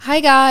Hi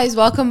guys,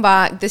 welcome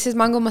back. This is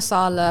Mango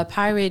Masala,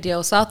 Pi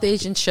Radio, South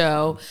Asian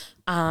show,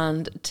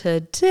 and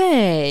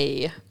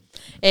today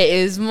it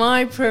is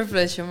my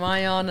privilege and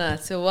my honor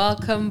to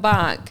welcome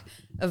back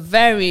a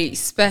very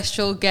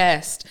special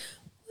guest.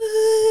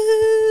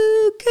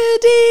 Woo,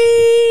 Khadeem!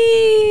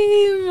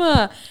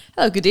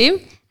 Hello,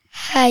 Khadeem.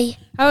 Hi.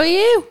 How are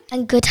you?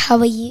 I'm good. How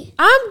are you?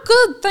 I'm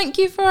good. Thank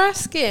you for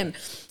asking.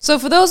 So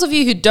for those of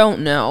you who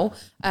don't know,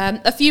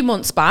 a few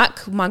months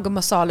back, Mango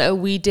Masala,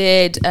 we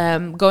did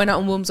going out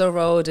on Wumso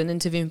Road and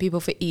interviewing people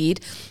for Eid.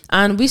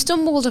 And we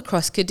stumbled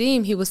across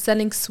Khadeem. He was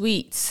selling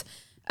sweets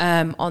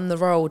on the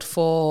road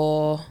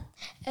for...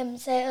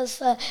 So it was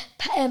for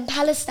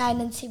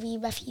Palestine and Syria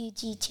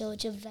refugee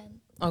children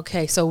then.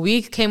 Okay, so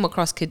we came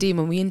across Khadeem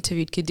and we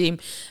interviewed Khadeem.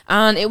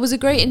 And it was a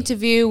great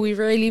interview. We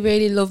really,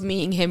 really loved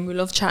meeting him. We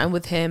loved chatting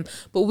with him.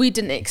 But we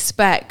didn't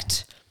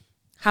expect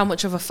how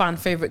much of a fan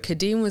favourite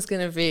Khadeem was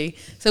going to be.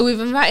 So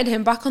we've invited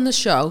him back on the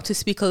show to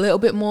speak a little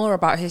bit more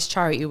about his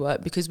charity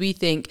work because we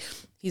think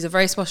he's a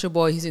very special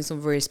boy. He's doing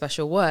some very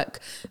special work.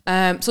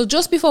 So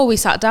just before we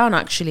sat down,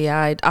 actually,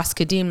 I'd asked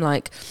Khadeem,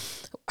 like,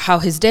 how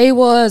his day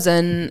was,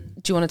 and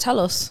do you want to tell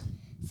us?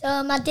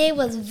 So my day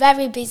was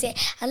very busy.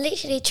 I'm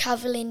literally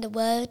travelling the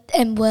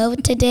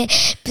world today.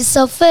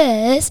 So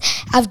first,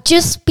 I've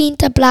just been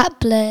to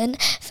Blackburn.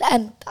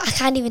 I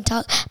can't even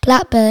talk.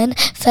 Blackburn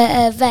for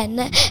an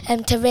event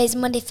to raise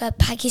money for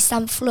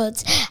Pakistan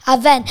floods.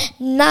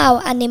 Now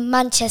I'm in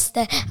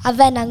Manchester. I'm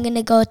going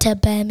to go to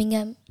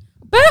Birmingham.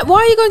 But why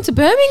are you going to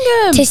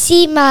Birmingham? To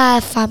see my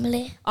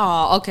family.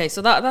 Oh, okay.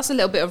 So that's a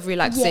little bit of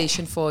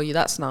relaxation for you.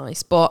 That's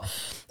nice. But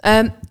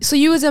so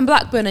you was in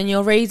Blackburn and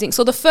you're raising.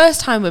 So the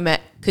first time we met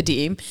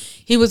Khadeem,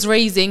 he was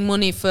raising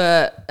money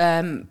for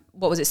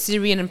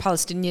Syrian and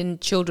Palestinian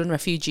children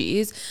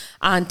refugees.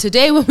 And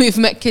today when we've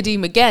met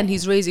Khadeem again,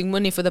 he's raising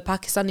money for the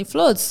Pakistani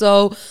floods.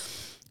 So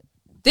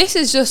this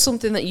is just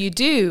something that you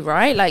do,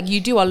 right? Like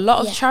you do a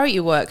lot of charity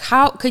work.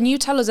 How can you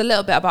tell us a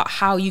little bit about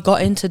how you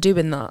got into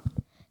doing that?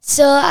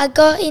 So I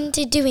got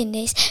into doing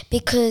this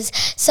because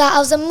I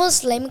was a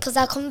Muslim because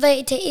I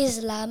converted to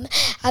Islam,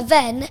 and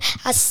then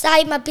I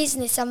started my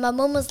business and my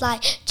mum was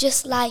like,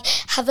 just like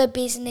have a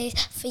business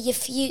for your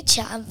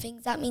future and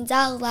things. That means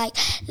I was like,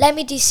 let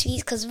me do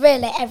sweets because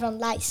really everyone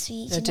likes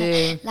sweets. I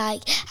do.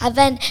 Like, and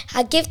then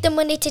I give the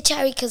money to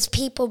charity because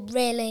people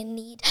really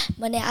need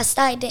money. I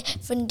started it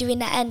from doing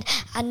the end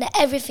and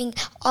everything.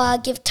 I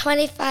give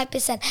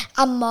 25%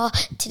 and more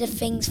to the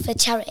things for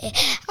charity,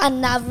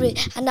 and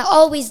I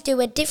always do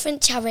a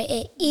different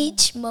charity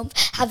each month,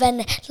 and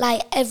then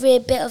like every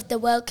bit of the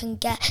world can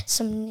get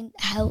some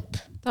help.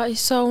 That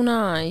is so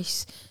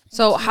nice.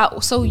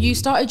 So you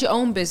started your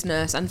own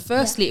business, and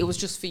firstly it was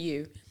just for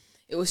you.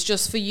 It was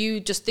just for you,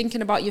 just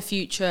thinking about your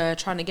future,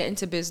 trying to get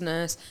into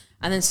business,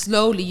 and then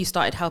slowly you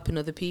started helping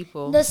other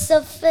people. No,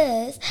 so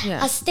first,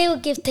 I still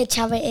give to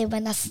charity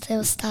when I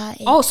still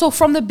started. Oh, so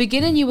from the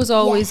beginning you was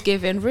always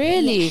giving,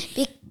 really?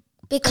 Yeah.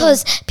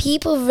 Because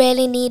people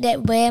really need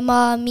it way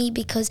more than me,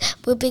 because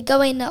we'll be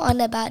going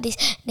on about this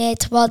near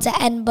towards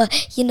the end, but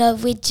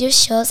it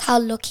just shows how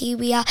lucky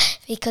we are,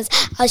 because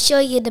I'll show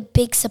you the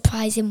big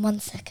surprise in 1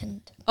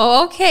 second.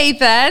 Oh, okay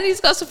then.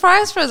 He's got a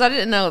surprise for us. I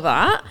didn't know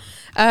that.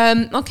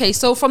 Okay,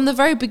 so from the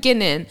very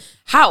beginning,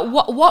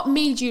 what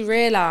made you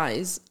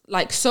realise,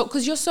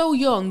 because you're so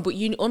young, but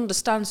you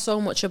understand so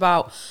much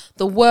about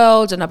the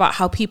world and about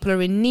how people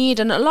are in need,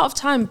 and a lot of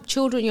time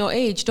children your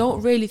age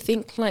don't really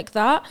think like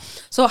that.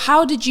 So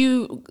how did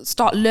you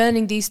start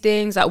learning these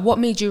things? Like, what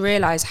made you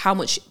realise how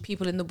much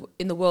people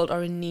in the world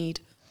are in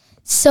need?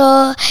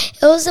 So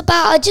it was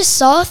I just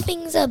saw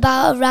things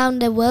about around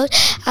the world,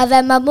 and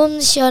then my mum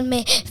showed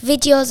me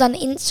videos on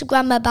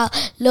Instagram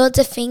about loads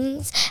of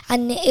things,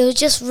 and it was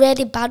just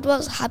really bad what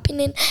was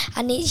happening,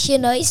 and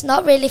it's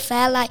not really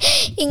fair. Like,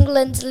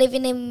 England's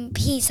living in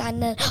peace,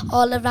 and then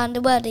all around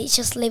the world it's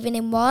just living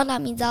in war.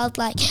 That means I was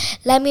like,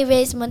 let me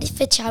raise money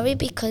for charity,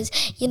 because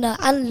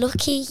I'm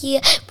lucky here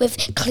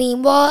with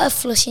clean water,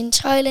 flushing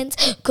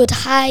toilets, good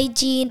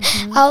hygiene.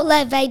 Out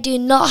there they do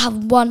not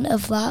have one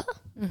of that.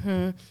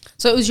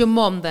 So it was your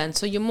mum then.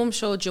 So your mum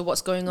showed you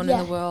what's going on in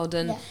the world,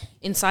 and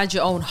inside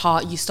your own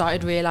heart you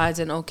started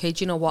realising, okay,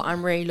 do you know what,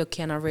 I'm really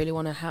lucky and I really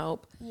want to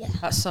help. Yeah.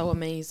 That's so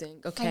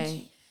amazing.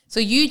 Okay. So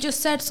you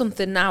just said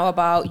something now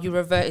about you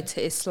reverted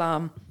to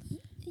Islam.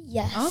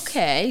 Yes.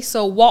 Okay.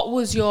 So what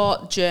was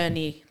your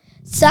journey?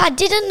 So I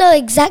didn't know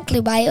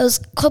exactly why. It was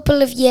a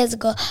couple of years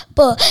ago.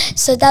 But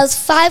so there was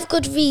 5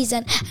 good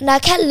reasons. And I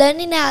kept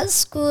learning it at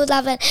school.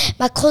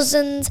 My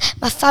cousins,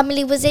 my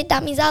family was it.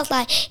 That means I was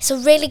like, it's a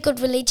really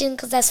good religion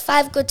because there's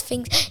 5 good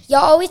things.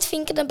 You're always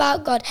thinking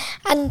about God.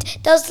 And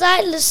there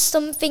was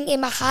something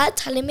in my heart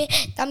telling me.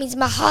 That means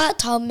my heart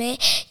told me,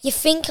 you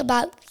think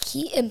about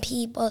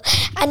people.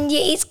 And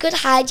it's good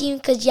hygiene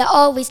because you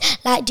always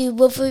do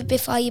wudu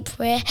before you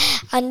pray.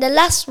 And the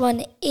last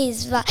one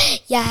is that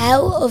you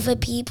help other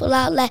people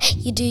out there.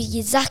 You do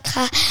your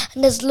zakah,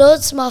 and there's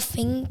loads more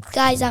things,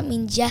 guys. That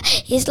means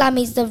Islam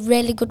is the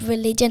really good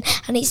religion,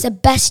 and it's the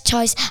best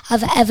choice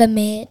I've ever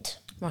made.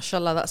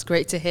 Mashallah, that's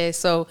great to hear.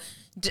 So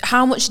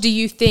How much do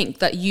you think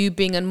that you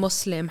being a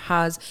Muslim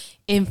has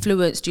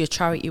influenced your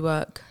charity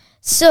work?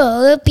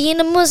 So, being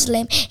a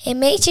Muslim, it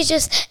makes you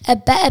just a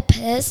better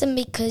person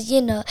because,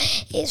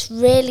 it's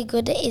really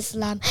good at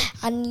Islam.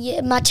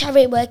 And my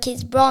charity work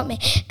has brought me.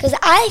 Because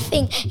I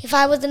think if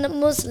I wasn't a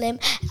Muslim,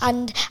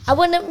 and I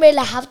wouldn't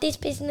really have this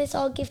business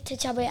or give to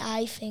charity,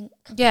 I think.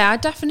 Yeah, I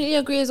definitely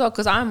agree as well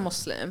because I'm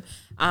Muslim.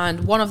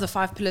 And one of the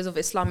 5 pillars of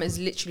Islam is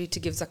literally to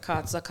give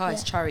zakat. Zakat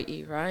is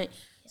charity, right?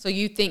 So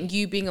you think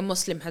you being a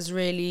Muslim has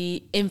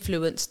really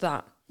influenced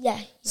that? Yeah.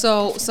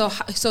 So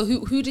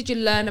who did you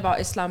learn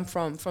about Islam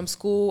from? From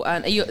school?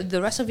 And are you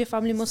the rest of your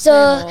family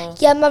Muslim?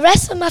 So my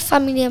rest of my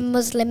family are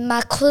Muslim.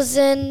 My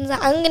cousins,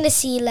 I'm gonna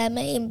see them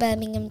in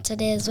Birmingham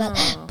today as well.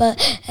 Aww.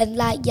 But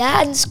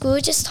and school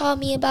just taught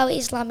me about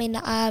Islam in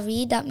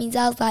RE. That means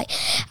I was like,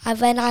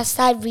 and when I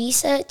started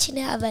researching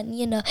it, and then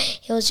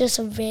it was just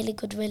a really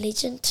good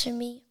religion to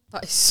me.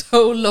 That is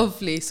so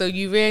lovely. So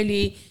you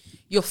really,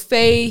 your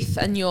faith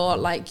and your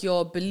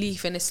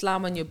belief in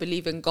Islam and your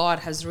belief in God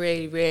has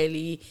really,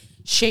 really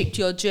shaped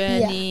your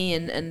journey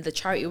and the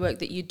charity work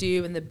that you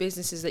do and the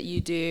businesses that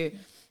you do.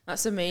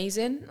 That's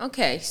amazing.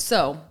 Okay,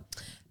 so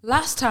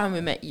last time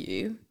we met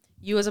you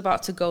was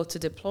about to go to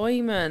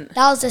deployment.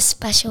 That was a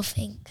special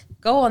thing.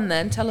 Go on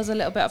then, tell us a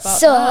little bit about that.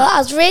 So I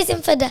was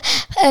raising for the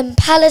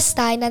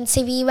Palestine and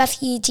Syrian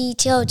refugee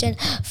children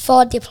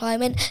for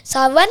deployment.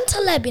 So I went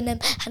to Lebanon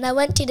and I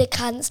went to the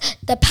camps,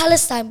 the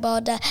Palestine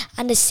border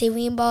and the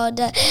Syrian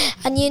border.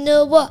 And you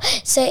know what?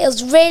 So it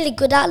was really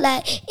good at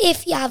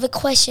if you have a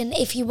question,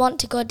 if you want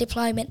to go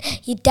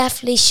deployment, you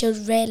definitely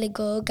should really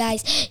go,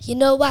 guys. You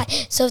know why?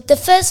 So the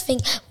first thing,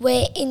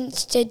 we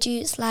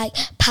introduced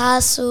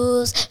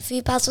parcels,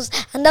 food parcels,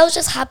 and I was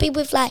just happy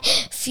with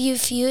few,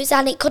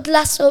 and it could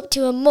last up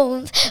to a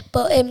month,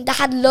 but they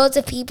had loads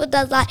of people.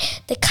 There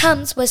was the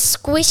camps were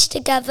squished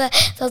together.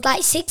 There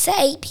was 6 or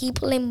 8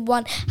 people in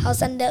one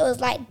house, and it was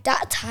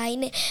that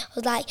tiny. It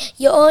was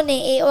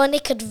it only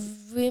could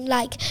room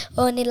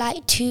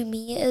only 2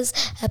 meters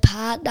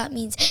apart. That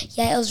means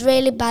it was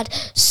really bad.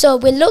 So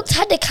we looked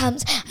at the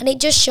camps and it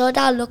just showed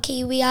how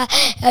lucky we are.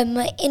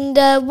 In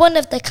the one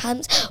of the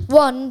camps,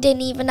 one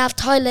didn't even have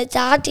toilets.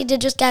 I had to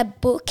just get a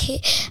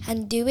bucket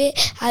and do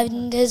it.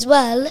 And as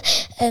well,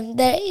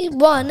 the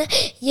one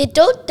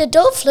the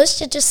don't flush,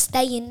 to just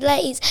stay in there.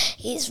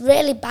 It's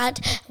really bad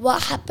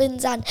what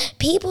happens, and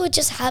people are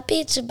just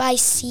happy by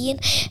seeing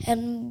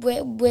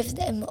with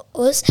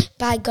us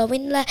by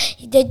going there.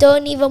 They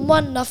don't even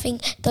want nothing.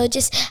 They'll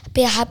just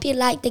be happy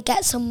they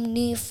get some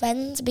new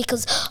friends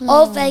because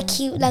all they're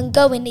cute and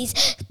going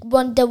is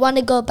they want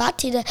to go back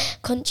to the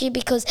country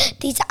because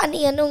these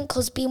auntie and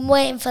uncles been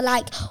waiting for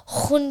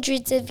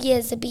hundreds of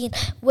years. They've been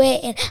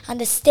waiting and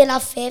they still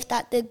have faith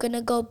that they're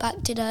gonna go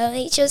back to the.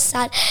 It's just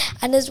sad.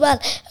 And as well,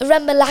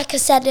 remember I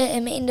said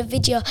in the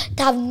video,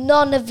 to have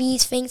none of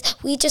these things.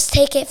 We just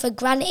take it for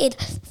granted.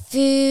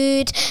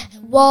 Food,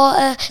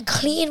 water,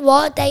 clean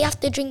water. They have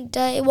to drink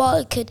dirty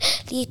water, could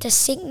lead to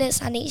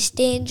sickness and it's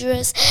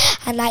dangerous.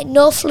 And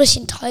no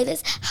flushing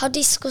toilets. How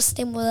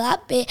disgusting will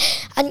that be?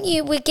 And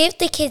we give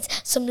the kids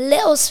some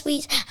little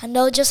sweets and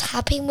they're just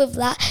happy with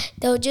that.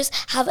 They'll just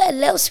have a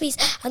little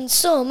sweets. And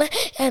some,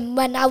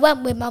 when I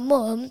went with my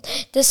mum,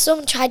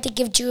 some tried to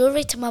give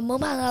jewellery to my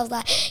mum, and I was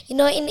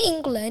in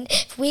England,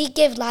 if we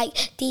give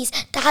these,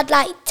 they had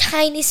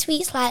tiny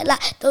sweets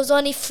that, there was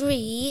only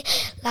 3,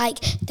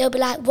 they'll be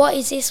what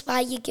is this? Why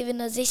are you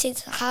giving us this?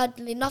 It's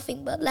hardly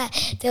nothing, but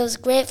they was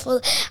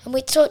grateful. And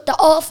we took the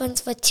orphans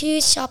for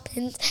 2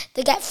 shoppings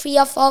to get 3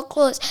 or 4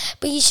 clothes.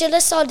 But you should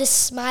have saw the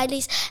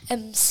smileys,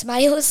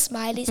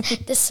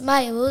 the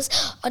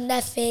smiles on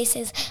their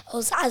faces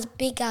was as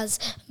big as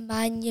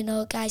mine,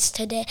 guys,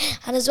 today.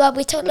 And as well,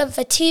 we took them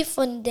for 2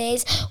 fun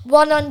days,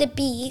 one on the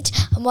beach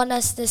and one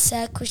as the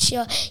circus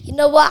show. You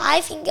know what? I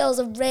think it was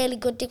a really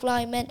good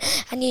deployment,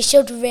 and you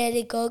should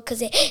really go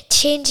because it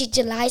changes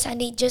your life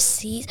and it just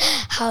sees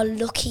how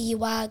lucky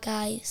you are,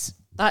 guys.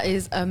 That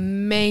is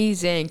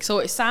amazing. So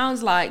it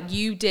sounds like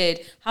you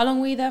did. How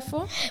long were you there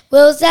for? We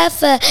was there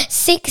for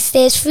 6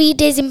 days, 3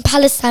 days in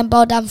Palestine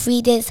border and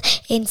 3 days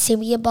in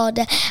Syria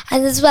border.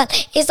 And as well,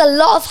 it's a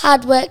lot of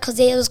hard work because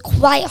it was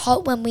quite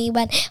hot when we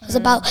went. It was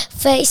about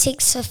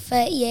 36 to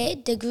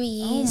 38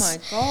 degrees.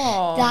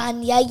 Oh my God.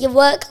 And you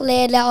work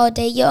late all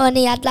day. You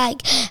only had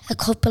a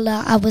couple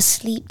of hours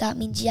sleep. That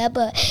means,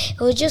 but it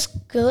was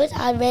just good.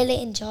 I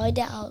really enjoyed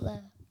it out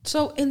there.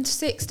 So in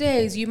 6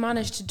 days, you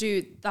managed to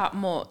do that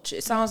much.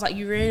 It sounds like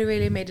you really,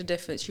 really made a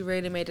difference. You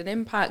really made an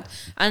impact.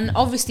 And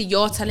obviously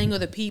you're telling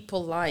other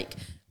people,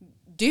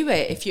 do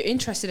it. If you're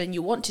interested and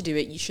you want to do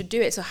it, you should do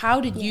it. So how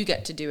did you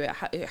get to do it?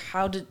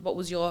 What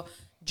was your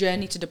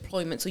journey to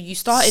deployment? So you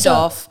started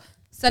off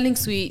selling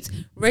sweets,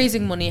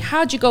 raising money.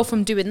 How'd you go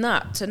from doing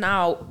that to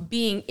now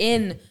being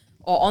in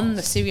or on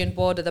the Syrian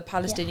border, the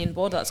Palestinian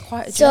border. That's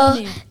quite a So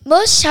journey.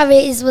 most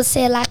charities will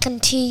say like I'm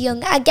too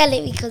young. I get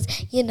it because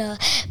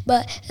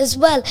but as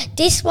well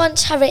this one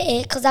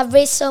charity, because I've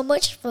raised so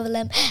much for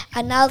them,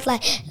 and I was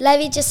like, let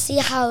me just see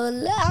how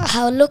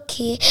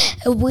lucky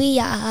we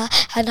are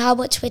and how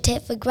much we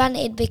take for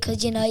granted,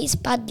 because it's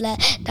bad.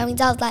 That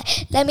means I was like,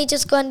 let me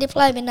just go on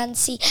deployment and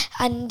see.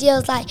 And he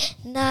was like,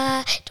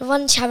 nah, the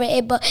one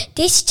charity, but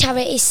this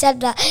charity said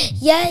that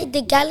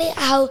they get it,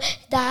 how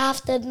they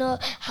have to know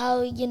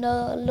how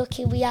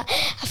lucky we are.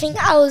 I think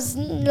I was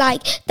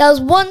like, there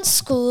was one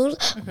school.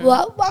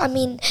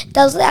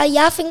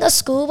 I think a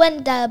school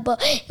went there,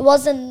 but it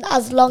wasn't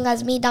as long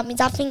as me. That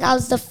means I think I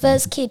was the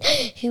first kid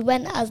who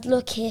went as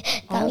lucky.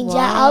 That means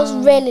I was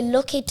really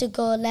lucky to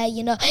go there.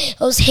 It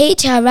was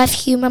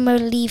HRF, Human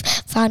Relief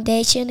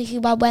Foundation,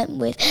 who I went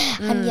with,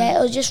 and it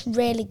was just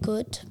really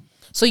good.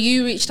 So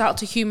you reached out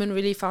to Human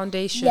Relief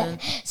Foundation. Yeah.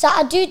 So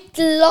I do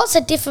lots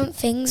of different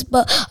things,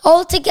 but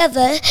all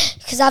together,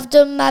 because I've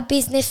done my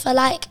business for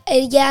like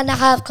a year and a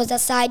half, because I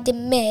started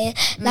in May,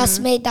 last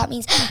May. That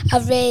means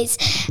I've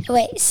raised...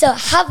 Wait, so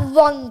have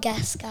one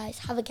guess, guys.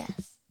 Have a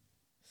guess.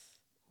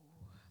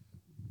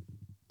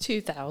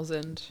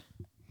 2,000.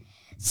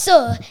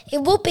 So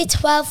it would be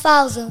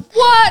 12,000.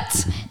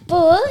 What?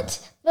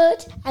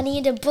 But I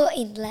need a but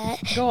in there.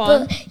 Go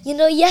on. But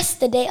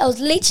yesterday, there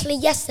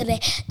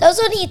was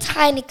only a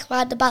tiny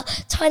crowd,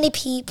 about 20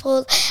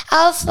 people.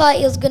 I thought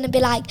it was going to be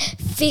like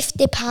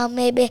 £50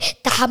 maybe,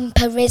 the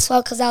hamper race,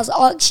 well, because I was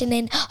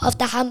auctioning off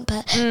the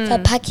hamper for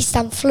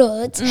Pakistan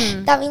floods.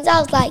 That means I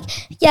was like,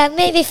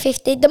 maybe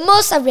 50. The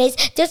most I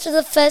raised, this was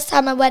the first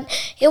time I went.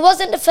 It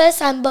wasn't the first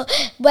time, but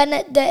when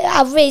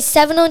I raised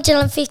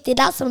 750,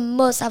 that's the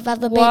most I've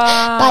ever made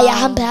by a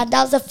hamper. And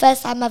that was the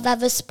first time I've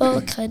ever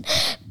spoken.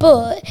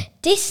 But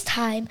this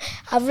time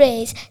I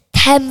raised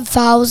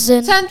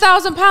 10,000.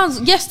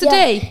 £10,000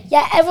 yesterday.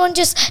 Yeah, everyone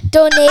just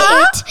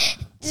donated.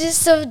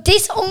 So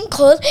this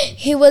uncle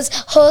who was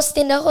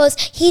hosting the host,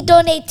 he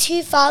donated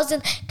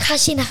 2,000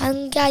 cash in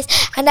hand, guys,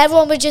 and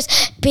everyone was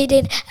just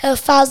bidding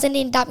 1,000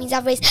 in. That means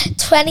I've raised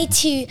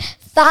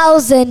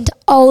 22,000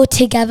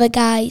 altogether,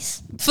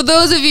 guys. For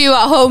those of you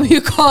at home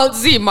who can't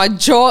see, my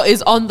jaw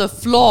is on the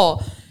floor.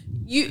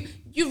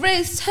 You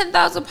raised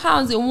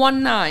 £10,000 in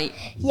one night.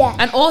 Yeah.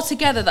 And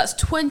altogether, that's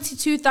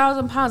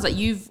 £22,000 that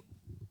you've...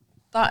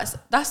 That's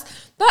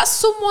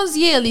someone's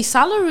yearly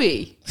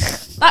salary.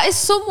 That is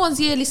someone's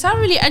yearly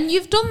salary, and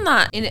you've done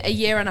that in a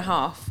year and a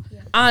half,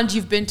 and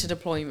you've been to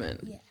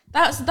deployment. Yeah.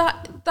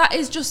 That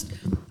is just...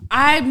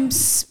 I'm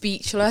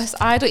speechless.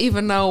 I don't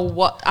even know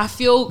what... I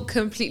feel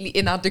completely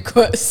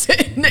inadequate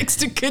sitting next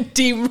to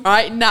Khadeem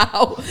right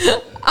now.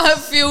 I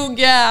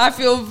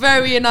feel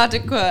very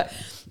inadequate.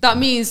 That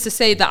means to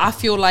say that I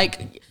feel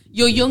like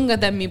you're younger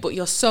than me, but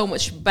you're so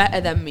much better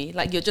than me.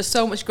 Like, you're just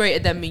so much greater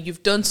than me.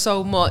 You've done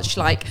so much.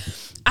 Like,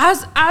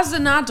 as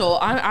an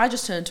adult, I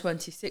just turned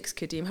 26,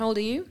 Khadeem. How old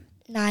are you?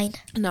 9.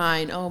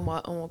 Oh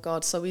my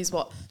God. So he's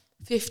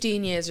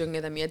 15 years younger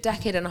than me, a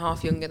decade and a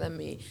half younger than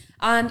me.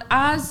 And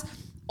as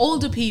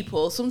older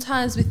people,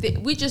 sometimes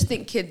we just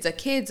think kids are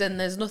kids and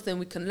there's nothing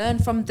we can learn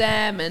from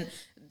them, and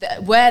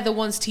we're the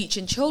ones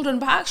teaching children.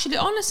 But actually,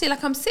 honestly,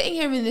 like, I'm sitting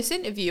here in this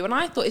interview and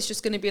I thought it's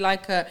just going to be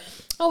like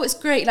it's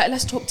great, like,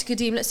 let's talk to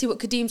Khadeem, let's see what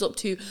Khadeem's up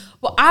to.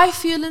 But I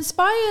feel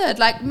inspired.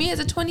 Like, me as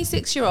a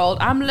 26-year-old,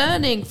 I'm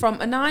learning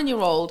from a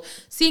 9-year-old,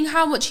 seeing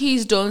how much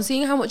he's done,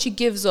 seeing how much he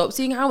gives up,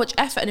 seeing how much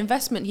effort and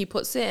investment he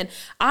puts in.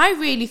 I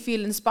really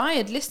feel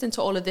inspired listening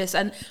to all of this.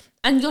 And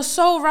you're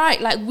so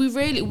right. Like,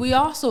 we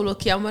are so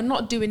lucky, and we're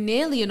not doing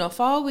nearly enough,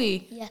 are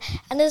we? Yeah.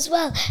 And as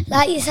well,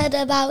 like you said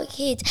about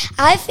kids,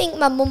 I think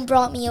my mum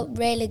brought me up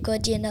really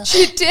good,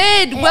 She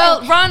did.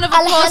 Well, round of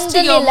applause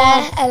to your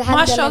mum.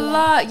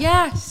 Mashallah.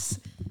 Yes.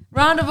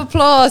 Round of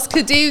applause,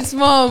 Khadeem's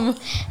mum.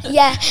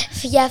 Yeah,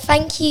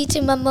 thank you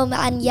to my mum.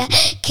 And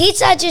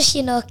kids are just,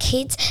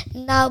 kids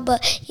now,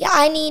 but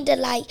I need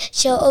to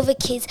show other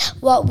kids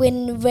what we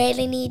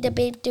really need to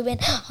be doing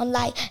on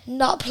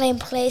not playing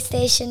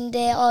PlayStation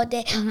day all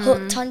day,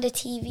 hooked on the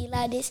TV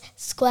like this,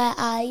 square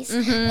eyes.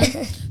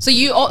 So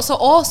you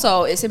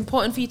also it's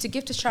important for you to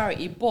give to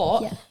charity,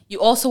 but you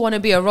also want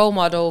to be a role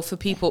model for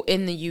people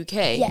in the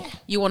UK. Yeah.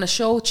 You want to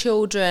show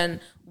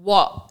children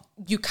what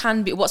you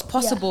can be, what's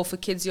possible for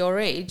kids your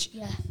age.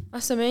 Yeah.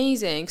 That's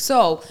amazing.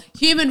 So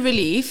Human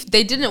Relief,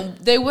 they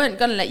weren't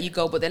gonna let you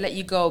go, but they let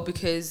you go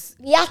because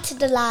we had to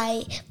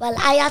I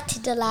had to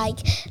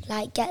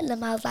get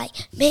them. I was like,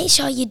 make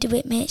sure you do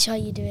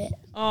it.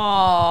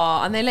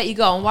 Oh, and they let you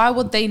go. And why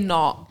would they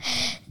not?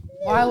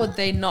 Why would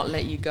they not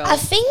let you go? I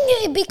think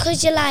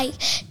because you're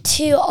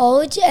too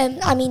old,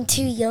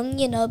 too young,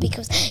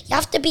 because you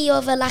have to be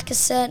over a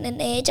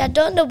certain age. I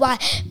don't know why.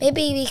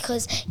 Maybe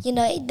because, they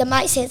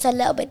might say it's a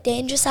little bit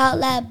dangerous out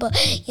there, but,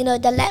 they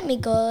let me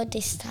go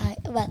this time.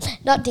 Well,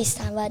 not this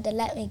time, but they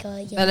let me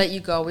go, They let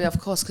you go, of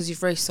course, because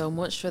you've raised so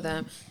much for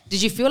them.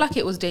 Did you feel like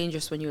it was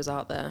dangerous when you was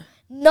out there?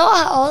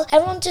 Not at all.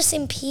 Everyone just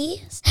in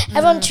peace.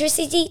 Everyone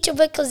trusted each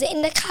other, because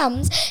in the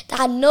camps, they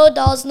had no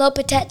doors, no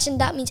protection.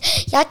 That means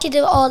you had to do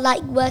it all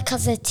work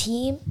as a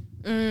team.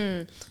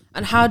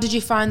 And how did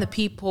you find the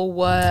people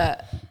were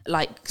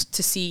like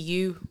to see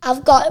you?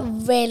 I've got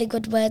really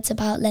good words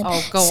about them.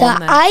 Oh, go so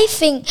on then. I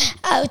think,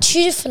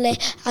 truthfully,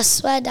 I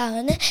swear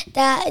down,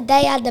 that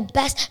they are the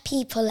best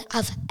people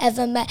I've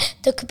ever met.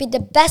 They could be the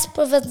best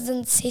brothers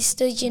and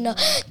sisters, you know.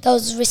 They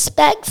was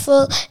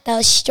respectful, they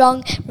was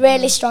strong,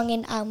 really strong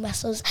in arm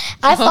wrestles.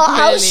 I thought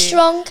I was really?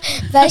 strong,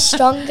 very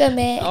stronger,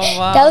 mate. Oh,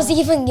 wow. There was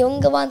even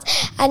younger ones.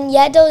 And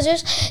yeah,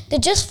 they're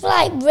just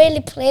like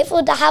really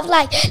playful. They have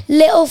like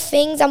little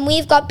things, and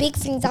we've got big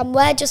things, and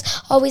we're just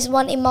always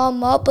wanting more and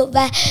more, but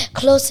they're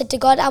closer to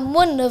God. And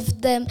one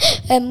of them,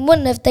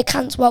 one of the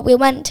camps what we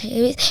went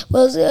to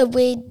was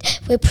we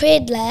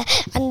prayed there,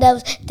 and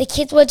the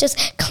kids were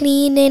just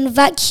cleaning,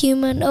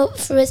 vacuuming up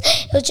for us.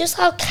 It was just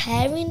how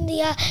caring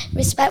they are,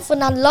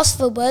 respectful, and lost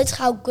for words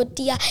how good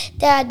they are.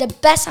 They are the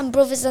best and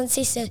brothers and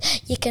sisters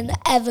you can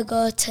ever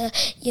go to,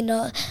 you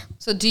know.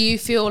 So do you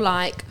feel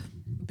like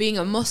being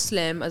a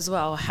Muslim as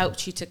well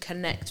helped you to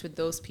connect with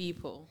those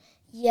people?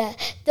 Yeah,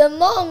 they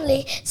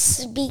normally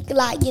speak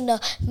like, you know,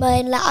 more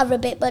in like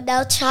Arabic, but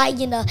they'll try,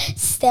 you know,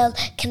 still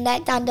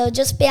connect, and they'll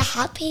just be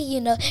happy,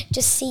 you know,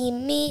 just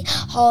seeing me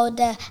or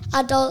the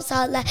adults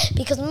out there,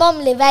 because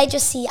normally they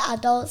just see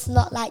adults,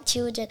 not like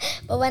children.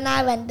 But when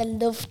I went, they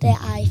loved it,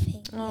 I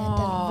think.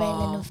 Yeah, they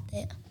really loved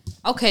it.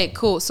 Okay,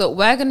 cool. So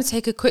we're going to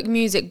take a quick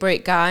music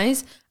break,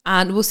 guys,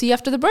 and we'll see you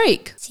after the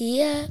break. See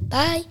ya,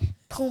 bye.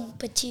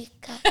 Pumpa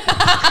chica.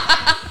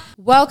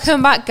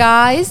 Welcome back,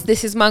 guys.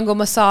 This is Mango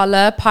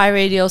Masala, Pi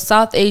Radio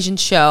South Asian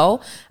show.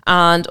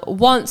 And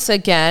once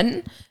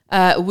again,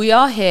 we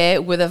are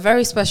here with a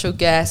very special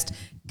guest,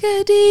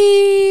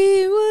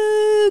 Khadeem.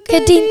 Woo,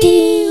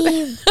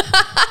 Khadeem.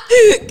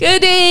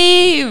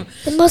 Khadeem.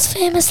 The most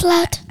famous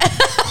lad.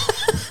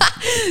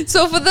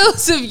 So for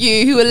those of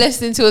you who were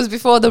listening to us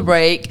before the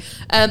break,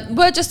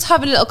 we're just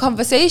having a little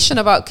conversation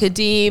about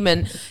Khadeem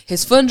and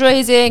his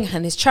fundraising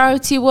and his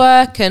charity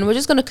work, and we're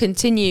just going to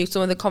continue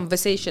some of the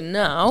conversation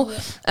now.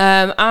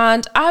 Yeah.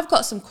 And I've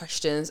got some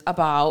questions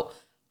about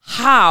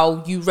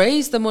how you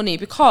raise the money,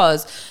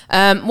 because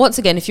once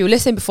again, if you were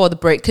listening before the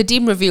break,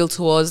 Khadeem revealed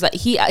to us that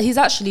he's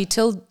actually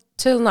till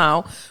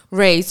now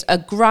raised a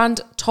grand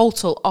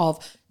total of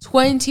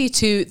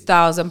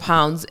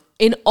 £22,000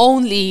 in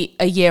only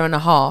a year and a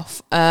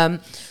half.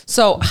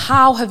 So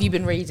how have you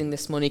been raising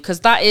this money?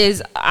 Because that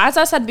is, as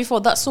I said before,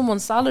 that's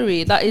someone's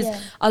salary. That is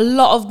a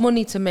lot of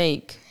money to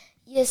make.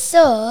 Yeah,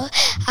 so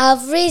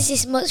I've raised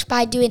this much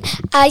by doing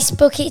ice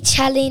bucket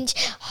challenge.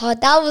 Oh,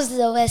 that was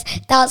the worst.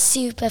 That was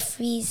super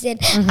freezing.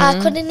 I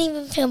couldn't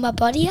even feel my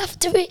body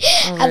after it.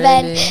 Oh, and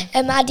really?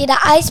 then I did an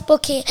ice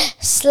bucket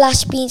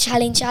 / bean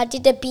challenge. I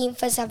did a bean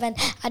for 7.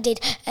 I did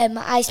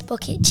ice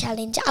bucket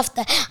challenge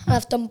after. And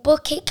I've done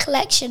bucket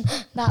collection,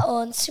 my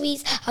own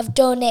sweets. I've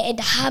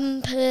donated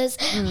hampers.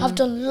 I've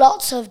done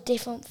lots of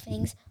different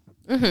things.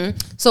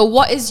 So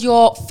what is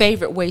your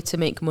favourite way to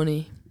make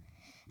money?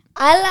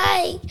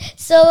 I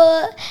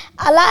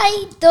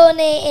like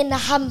donating the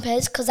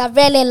hampers because I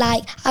really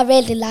like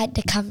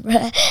the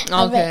camera.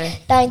 Okay.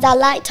 I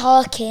like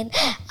talking,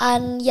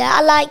 and yeah,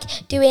 I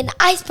like doing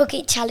ice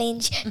bucket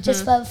challenge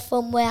just for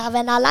fun way.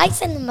 And I like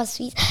sending my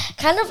sweets,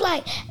 kind of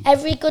like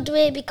every good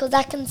way, because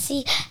I can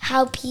see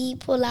how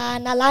people are,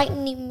 and I like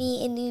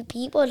meeting new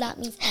people. That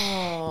means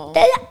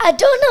I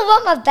don't know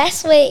what my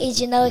best way is,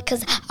 you know,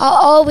 because I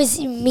always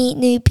meet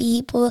new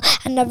people,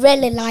 and I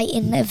really like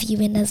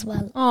interviewing as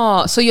well.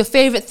 Oh, so your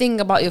favorite thing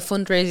about your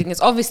fundraising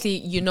is obviously,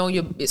 you know,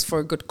 it's for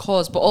a good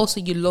cause, but also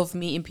you love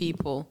meeting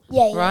people.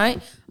 Yeah.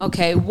 Right?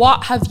 Okay.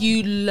 What have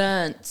you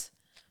learnt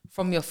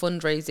from your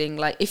fundraising?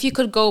 Like, if you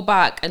could go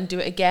back and do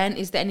it again,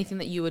 is there anything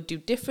that you would do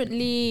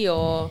differently,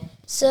 or?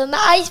 So my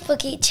ice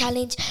bucket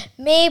challenge,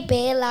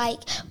 maybe like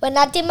when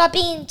I did my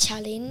bean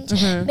challenge,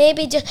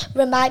 maybe just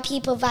remind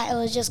people that it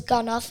was just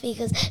gone off,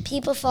 because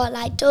people thought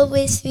like, don't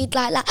waste food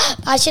like that.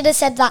 But I should have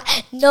said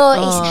that, no,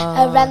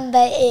 remember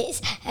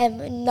it's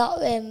not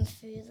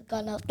food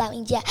gone off. That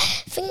means, yeah,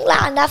 things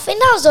like, and I think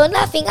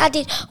I think I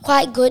did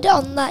quite good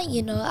on that,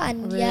 you know,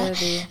 and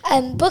really?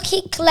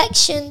 Bucket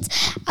collections,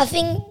 I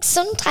think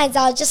sometimes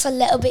I was just a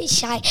little bit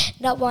shy,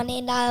 not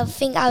wanting. I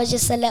think I was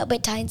just a little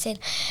bit tired saying,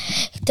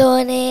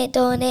 donate,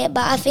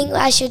 but I think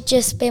I should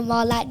just be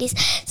more like this.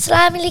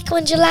 Assalamu alaikum,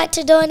 would you like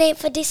to donate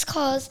for this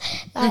cause?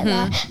 Like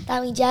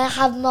that means, yeah,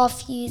 have more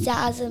views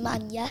as a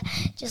man, yeah,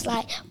 just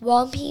like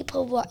warn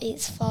people what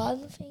it's for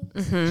and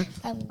things.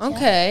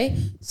 Okay,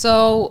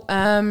 so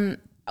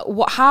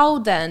how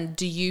then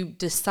do you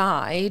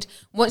decide,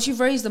 once you've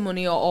raised the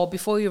money, or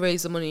before you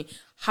raise the money,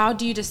 how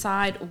do you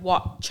decide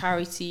what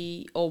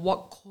charity or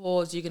what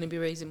cause you're going to be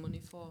raising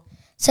money for?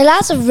 So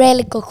that's a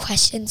really good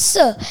question.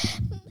 So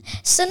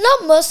So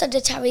not most of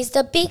the charities,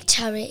 the big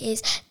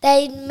charities,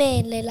 they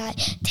mainly like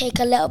take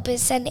a little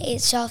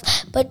percentage off,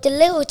 but the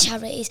little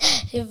charities,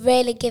 they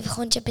really give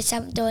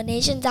 100%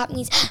 donations. That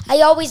means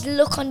I always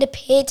look on the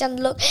page and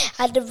look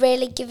at the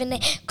really giving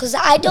it, because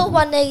I don't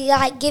want to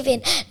like give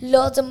in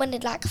loads of money,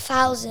 like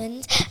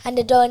thousands, and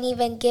they don't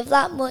even give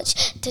that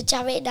much to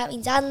charity. That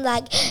means I'm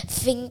like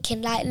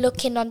thinking, like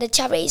looking on the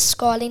charities,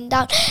 scrolling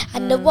down,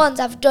 and the ones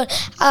I've done,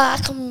 I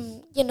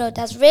can,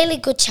 there's really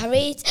good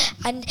charities.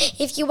 And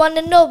if you want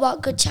to know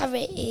what good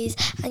charity is,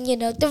 and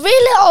they're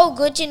really all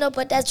good,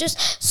 but there's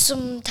just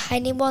some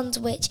tiny ones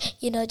which,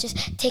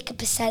 just take a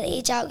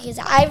percentage out, because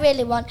I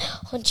really want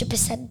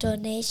 100%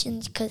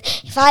 donations, because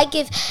if I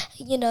give,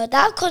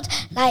 that could,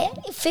 like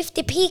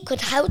 50p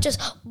could help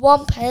just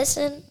one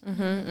person.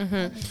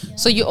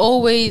 So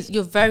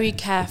you're very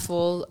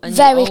careful, and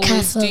very you always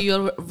careful. do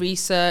your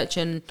research,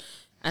 and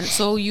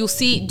so you'll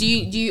see. Do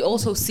you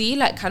also see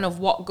like kind of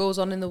what goes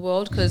on in the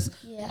world? Because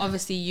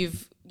obviously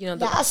you've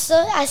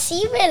I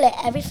see really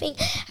everything,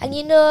 and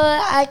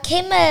I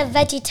became a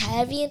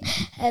vegetarian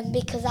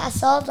because I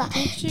saw that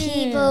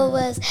people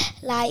was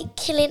like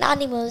killing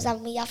animals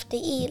and we have to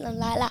eat them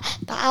like that.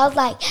 But I was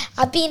like,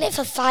 I've been it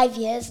for 5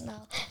 years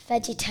now,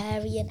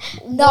 vegetarian,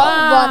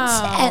 not once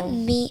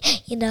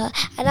meat, and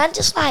I'm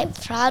just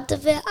like proud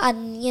of it,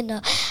 and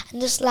I'm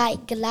just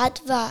like glad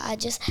that I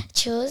just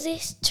chose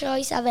this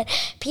choice. I mean,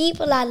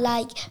 people are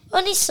like,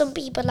 only some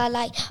people are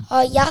like,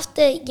 oh, you have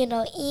to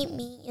eat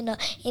meat,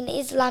 in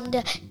Islam.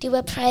 Do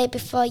a prayer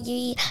before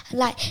you eat. And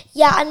like,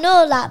 I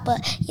know that,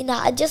 but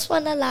I just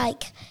want to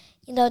like,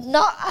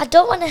 I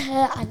don't want to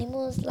hurt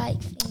animals, like.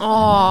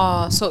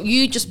 So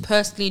you just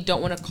personally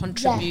don't want to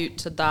contribute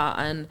to that,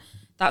 and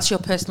that's your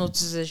personal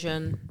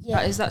decision.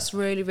 That's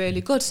really,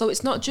 really good. So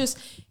it's not just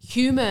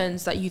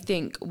humans that you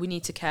think we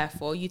need to care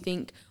for. You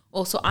think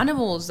also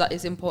animals that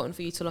is important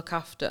for you to look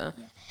after.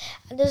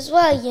 And as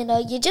well, you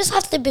just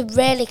have to be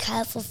really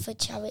careful for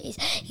charities.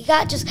 You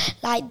can't just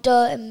like do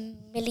 £1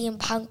 million,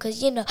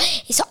 because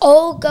it's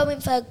all going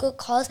for a good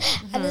cause.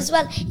 And as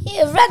well,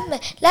 remember,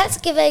 let's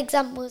give an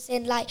example,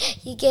 saying like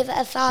you give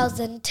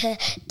 1,000 to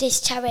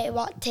this charity,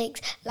 what takes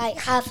like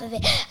half of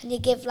it, and you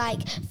give like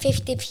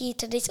 50p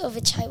to this other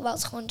charity,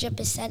 what's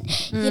 100%.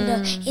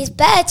 It's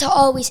better to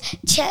always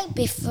check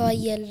before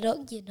you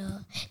look.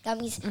 That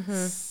means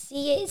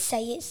see it,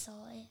 say it, saw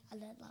it. I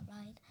learned that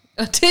right.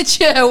 Oh, did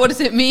you? What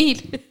does it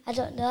mean? I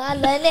don't know. I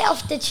learned it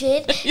off the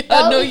train.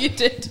 I know you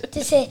did.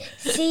 To say,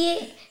 see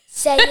it,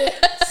 say it,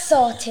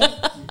 sort it.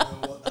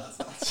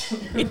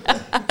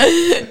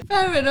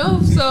 Fair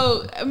enough.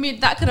 So, I mean,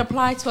 that could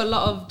apply to a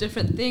lot of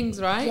different things,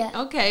 right?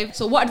 Yeah. Okay.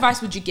 So what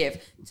advice would you give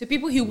to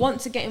people who want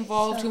to get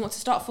involved, who want to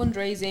start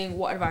fundraising?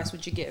 What advice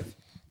would you give?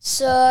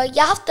 So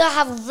you have to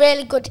have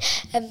really good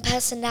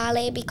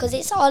personality, because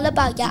it's all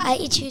about your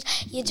attitude.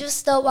 You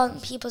just don't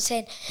want people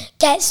saying,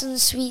 get some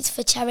sweets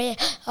for charity,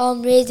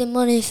 I'm raising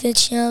money for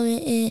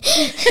charity.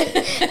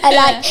 And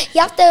like,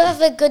 you have to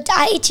have a good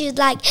attitude.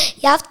 Like,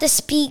 you have to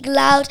speak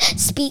loud,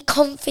 speak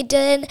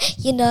confident,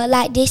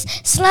 like this.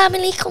 Assalamu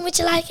alaikum, would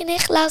you like an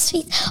ikhlas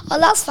sweet? Oh,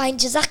 that's fine,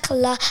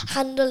 jazakallah,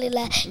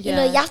 alhamdulillah. You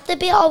have to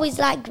be always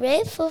like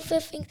grateful for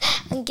things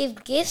and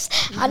give gifts.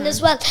 And as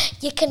well,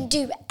 you can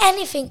do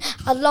anything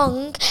as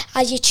long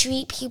as you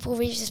treat people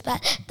with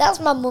respect. That's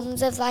my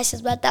mum's advice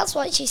as well. That's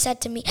what she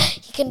said to me.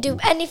 You can do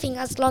anything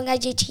as long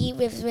as you treat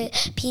with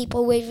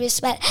people with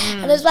respect.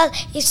 And as well,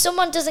 if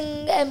someone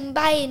doesn't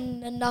buy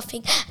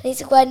nothing and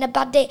it's going a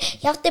bad day,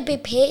 you have to be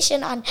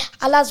patient, and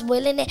Allah's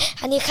willing it.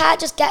 And you can't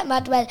just get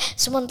mad when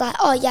someone's like,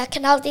 oh yeah, I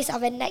can have this,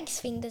 and the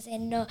next thing they say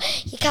no.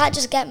 You can't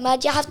just get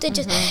mad. You have to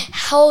just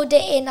hold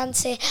it in and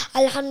say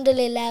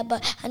alhamdulillah,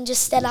 and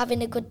just still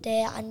having a good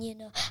day, and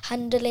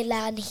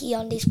alhamdulillah, and here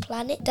on this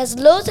planet. There's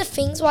loads of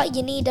things what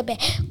you need to be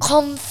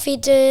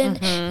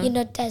confident.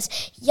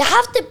 You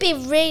have to be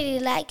really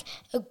like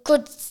a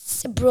good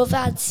brother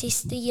and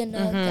sister,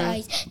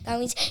 guys. That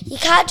means you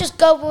can't just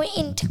go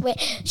into it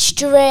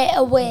straight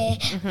away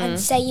and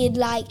say you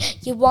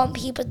want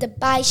people to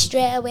buy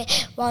straight away,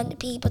 want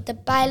people to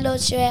buy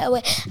loads straight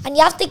away. And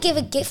you have to give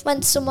a gift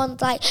when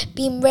someone's like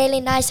being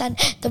really nice and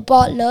they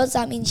bought loads.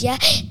 That means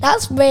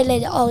that's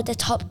really all the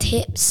top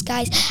tips,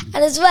 guys.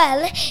 And as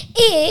well,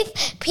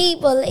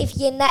 if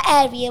you're in that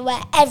area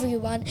where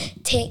everyone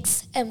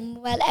takes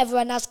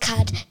everyone has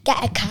card,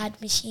 get a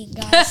card machine,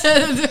 guys.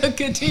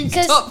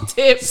 Khadeem's top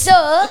tips.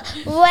 So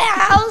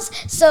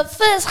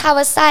first how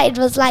I started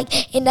was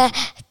like in a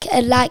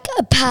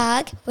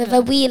park with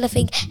a wheel, I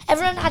think.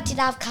 Everyone had to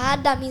have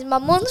card. That means my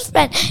mum's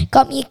friend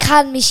got me a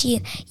card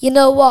machine. You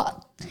know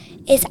what?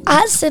 It's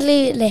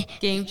absolutely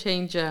game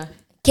changer.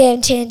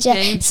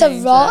 It's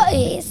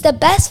the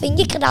best thing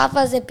you can have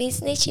as a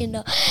business,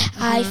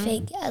 I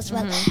think as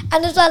well.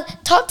 And as well,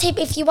 top tip,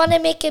 if you want to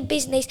make a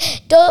business,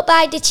 don't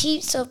buy the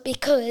cheap stuff,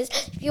 because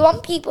if you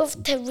want people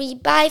to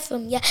rebuy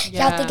from you, you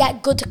have to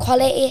get good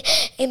quality.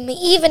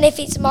 Even if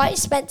it's more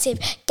expensive,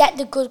 get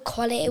the good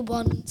quality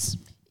ones.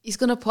 He's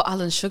going to put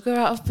Alan Sugar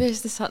out of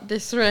business at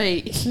this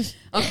rate.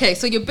 Okay,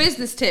 so your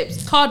business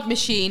tips, card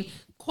machine,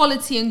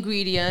 quality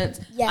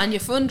ingredients, and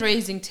your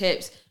fundraising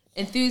tips,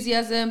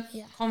 Enthusiasm,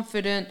 Yeah.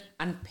 confident,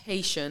 and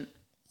patient.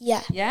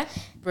 Yeah. Yeah?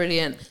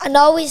 Brilliant. And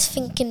always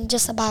thinking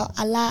just about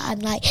Allah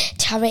and like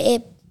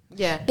charity.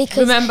 Yeah.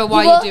 Because Remember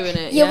why you're doing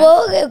it. You Yeah?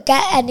 won't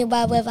get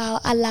anywhere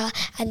without Allah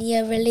and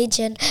your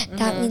religion.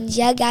 That means,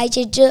 yeah, guys,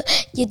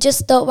 you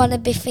just don't want to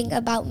be thinking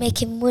about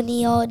making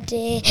money all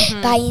day,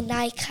 buying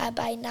Nike,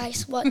 buying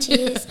nice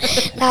watches.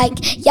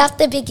 Like, you have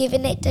to be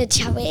giving it to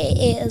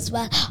charity as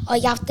well, or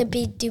you have to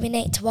be doing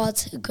it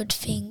towards good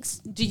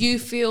things. Do you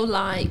feel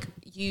like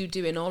you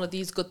doing all of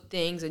these good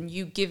things and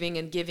you giving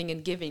and giving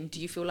and giving, do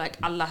you feel like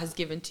Allah has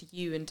given to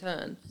you in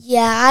turn?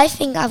 Yeah, I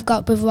think I've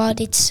got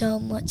rewarded so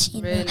much,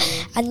 you know.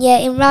 Really? And yeah,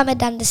 in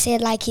Ramadan they say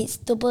like it's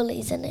double,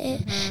 isn't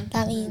it?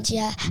 That means,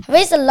 yeah. I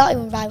raised a lot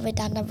in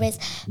Ramadan. I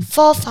raised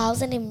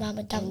 4,000 in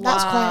Ramadan.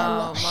 That's quite a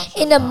lot.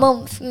 Mashallah. In a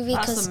month.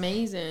 Because, That's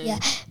amazing. yeah,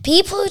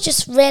 people are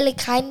just really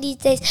kind these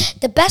days.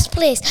 The best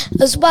place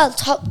as well,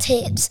 top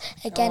tips.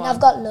 Again, I've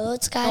got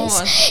loads,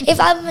 guys. If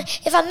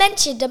I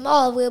mentioned them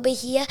all, we'll be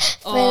here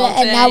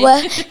for an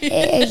hour.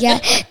 Yeah,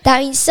 that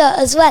means so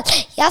as well.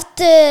 You have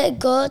to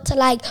go to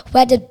like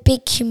where the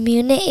big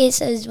community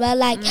is as well,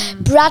 like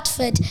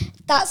Bradford.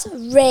 That's a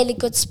really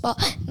good spot.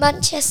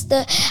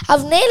 Manchester,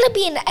 I've nearly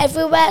been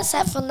everywhere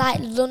except for like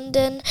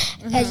London.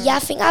 Yeah, I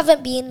think I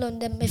haven't been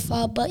London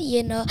before, but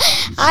you know,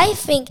 I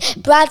think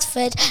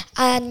Bradford,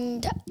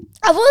 and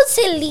I won't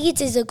say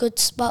Leeds is a good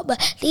spot,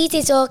 but Leeds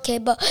is okay,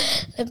 but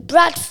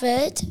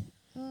Bradford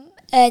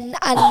and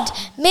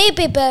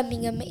maybe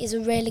Birmingham is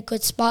a really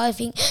good spot, I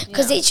think,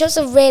 because it's just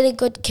a really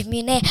good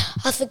community.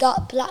 I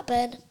forgot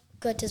Blackburn,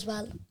 good as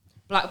well.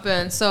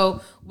 Blackburn, so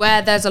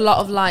where there's a lot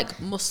of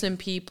like Muslim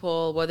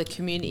people, where the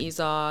communities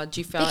are, do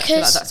you feel like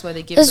that's where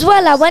they give as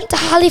well? most? I went to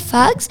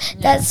Halifax.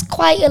 There's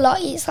quite a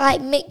lot. It's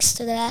like mixed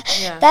there.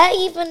 Yeah. They're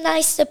even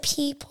nicer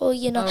people,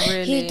 you know. Oh,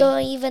 really? Who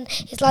don't even.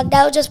 It's like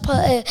they'll just put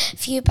a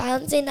few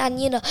pounds in,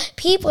 and you know,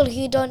 people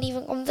who don't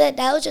even come there,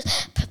 they'll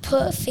just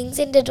put things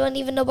in. They don't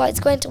even know what it's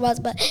going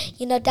towards, but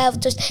you know, they'll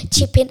just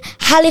chip in.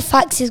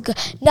 Halifax is good.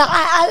 No,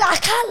 I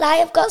can't lie.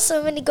 I've got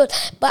so many good,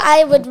 but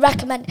I would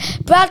recommend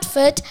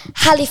Bradford,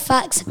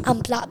 Halifax,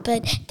 and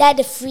Blackburn. They're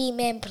the three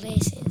main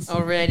places.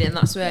 Oh, really? And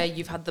that's where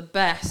you've had the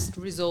best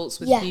results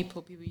with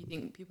people. People, you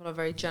think people are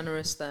very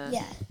generous there.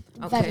 Yeah,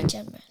 Okay. very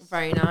generous.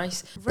 Very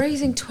nice.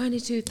 Raising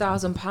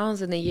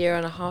 £22,000 in a year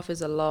and a half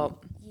is a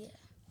lot. Yeah.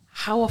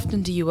 How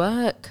often do you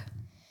work?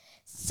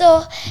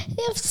 So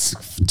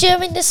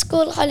during the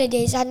school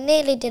holidays, I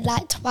nearly did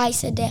like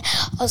twice a day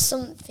or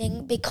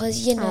something,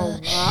 because you know. Oh,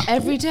 wow.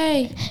 Every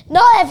day?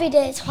 Not every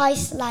day,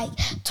 twice a week.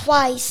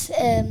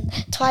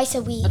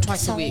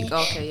 Twice a week,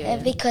 okay, yeah.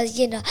 Because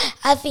you know,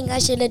 I think I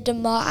should have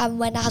done more, and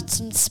when I had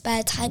some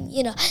spare time,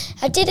 you know,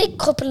 I did a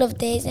couple of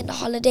days in the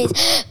holidays,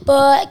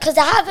 but because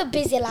I have a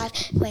busy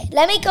life. Wait,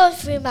 let me go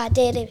through my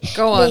daily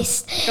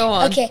list. Go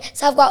on. Okay,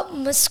 so I've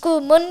got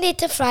school Monday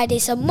to Friday.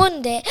 So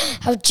Monday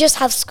I'll just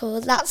have school.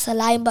 That's a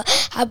lie,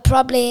 but I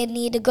probably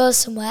need to go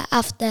somewhere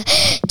after.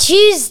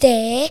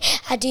 Tuesday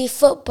I do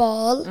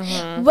football.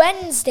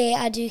 Wednesday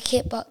I do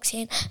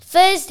kickboxing.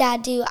 Thursday I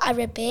do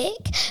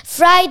Arabic.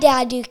 Friday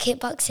I do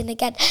kickboxing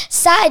again.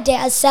 Saturday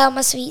I sell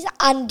my sweets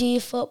and do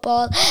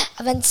football.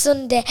 And then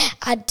Sunday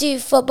I do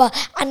football,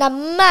 and I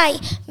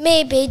might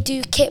maybe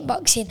do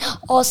kickboxing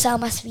or sell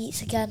my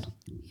sweets again.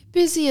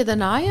 Busier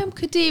than I am,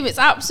 Khadeem. It's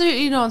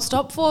absolutely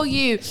non-stop for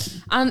you.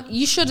 And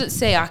you shouldn't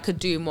say I could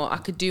do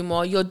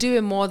more. You're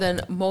doing more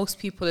than most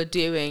people are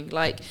doing.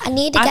 Like,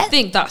 I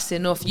think that's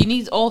enough. You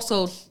need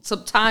also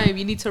some time.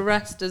 You need to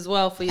rest as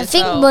well for yourself. I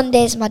think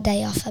Monday's my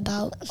day off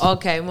about.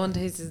 Okay,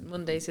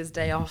 Monday's his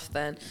day off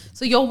then.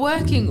 So you're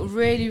working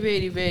really,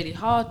 really, really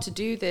hard to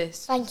do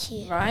this. Thank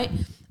you. Right?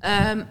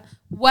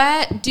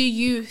 Where do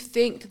you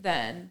think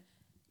then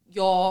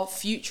your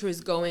future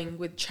is going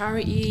with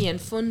charity and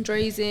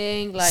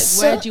fundraising? Like,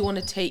 where do you want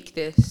to take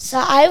this?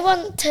 So I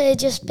want to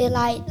just be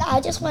like,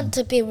 I just want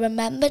to be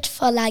remembered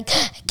for like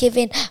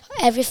giving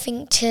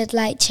everything to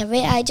like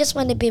charity. I just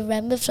want to be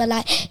remembered for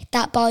like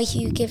that boy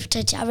who gave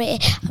to charity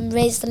and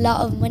raised a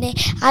lot of money.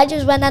 I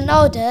just, when I'm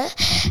older,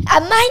 I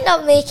might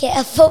not make it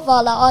a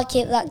footballer or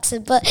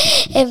kickboxer, but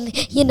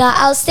you know,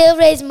 I'll still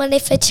raise money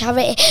for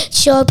charity,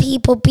 show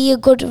people, be a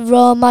good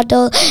role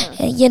model,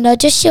 you know,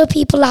 just show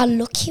people how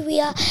lucky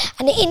we are.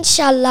 And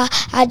inshallah,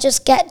 I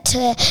just get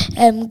to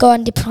go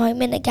on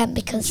deployment again,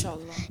 because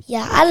Inshallah.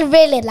 yeah, I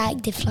really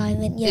like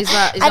deployment. Yeah. Is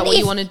that what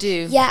you want to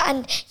do? Yeah,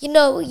 and you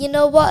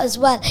know what as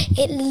well?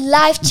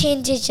 Life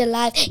changes your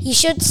life. You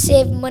should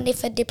save money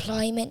for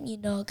deployment, you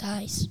know,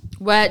 guys.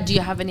 Where do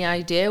you have any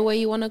idea where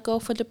you want to go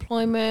for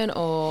deployment,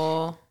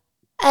 or?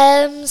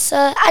 So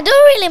I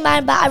don't really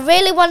mind, but I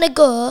really want to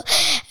go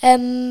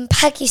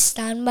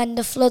Pakistan when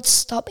the floods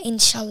stop,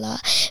 inshallah,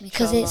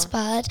 because it's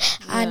bad.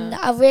 And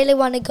I really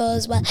want to go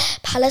as well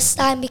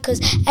Palestine, because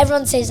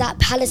everyone says that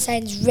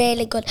Palestine's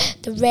really good,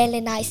 they're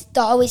really nice,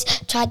 they always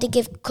try to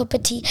give a cup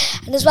of tea.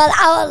 And as well,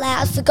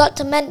 I forgot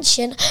to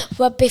mention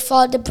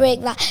before the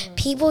break that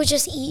people were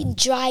just eating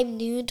dry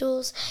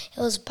noodles. It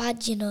was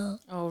bad, you know.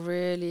 Oh,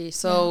 really?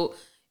 So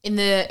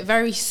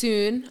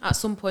at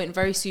some point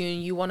very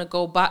soon, you want to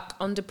go back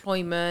on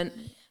deployment,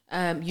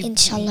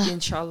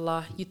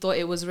 Inshallah. You thought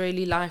it was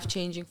really life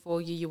changing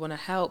for you. You want to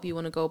help. You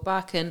want to go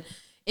back and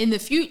in the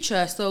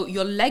future. So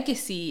your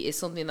legacy is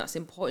something that's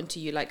important to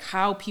you, like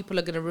how people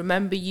are going to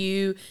remember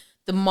you,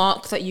 the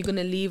mark that you're going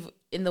to leave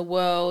in the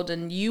world,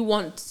 and you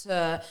want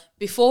to,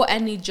 before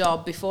any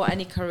job, before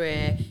any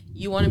career,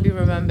 you want to be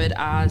remembered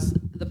as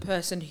the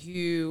person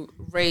who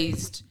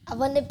raised. I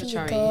want to be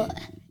a goat.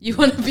 You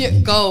want to be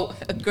a goat,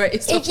 a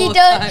greatest If of you all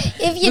don't, time.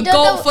 if you The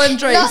don't, goat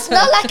fundraiser.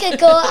 not like a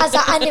goat as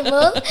an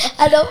animal.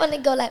 I don't want to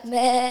go like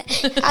meh.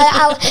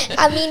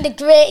 I mean the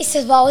greatest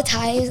of all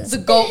times. The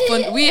goat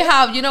fund. We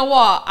have, you know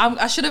what?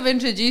 I should have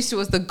introduced you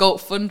as the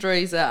goat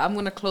fundraiser. I'm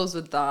gonna close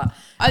with that.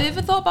 Have you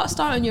ever thought about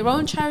starting your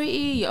own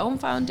charity, your own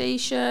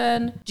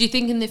foundation? Do you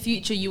think in the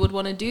future you would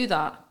want to do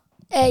that?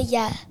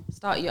 Yeah.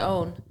 Start your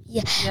own.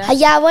 Yeah,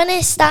 I want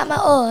to start my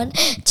own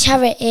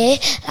charity,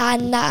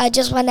 and I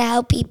just want to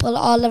help people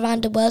all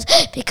around the world,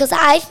 because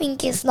I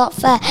think it's not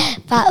fair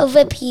that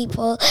other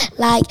people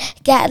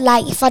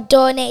if I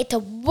donate to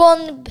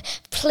one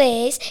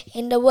place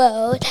in the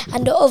world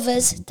and the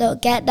others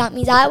don't get. That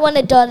means I want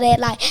to donate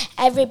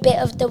every bit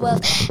of the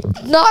world,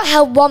 not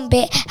help one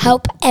bit,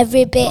 help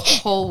every bit, the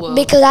whole world.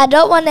 because I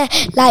don't want to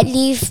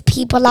leave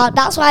people out.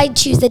 That's why I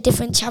choose a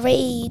different charity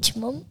each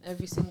month.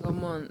 Every single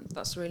month.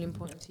 That's really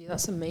important to you.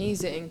 That's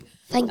amazing.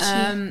 Thank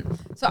you.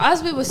 So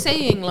as we were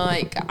saying,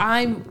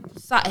 I'm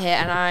sat here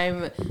and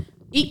I'm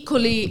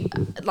equally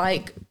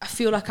I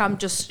feel like I'm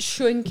just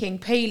shrinking,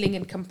 paling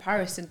in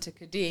comparison to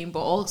Khadeem, but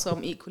also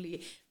I'm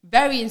equally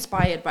very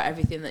inspired by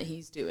everything that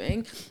he's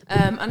doing.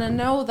 And I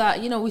know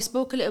that, we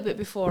spoke a little bit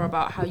before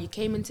about how you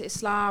came into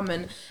Islam,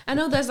 and I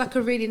know there's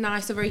a really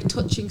nice, a very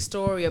touching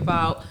story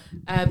about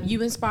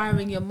you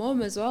inspiring your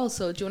mum as well.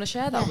 So do you want to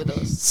share that with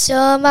us?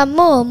 So my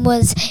mum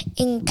was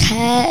in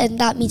care, and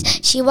that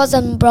means she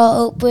wasn't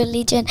brought up with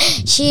religion.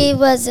 She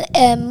was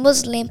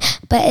Muslim,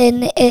 but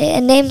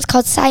her name's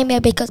called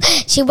Saimia because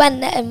she went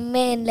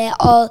mainly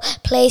all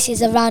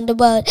places around the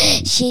world.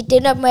 She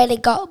didn't really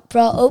got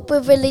brought up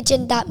with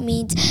religion. That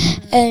means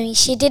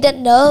she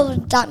didn't know.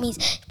 That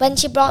means when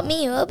she brought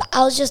me up,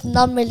 I was just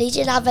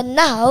non-religion. And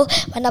now,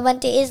 when I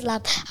went to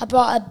Islam, I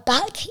brought her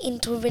back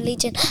into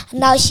religion. And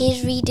now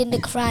she's reading the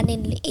Quran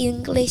in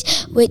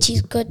English, which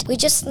is good. We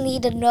just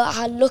need to know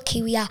how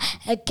lucky we are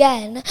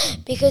again,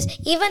 because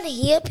even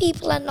here,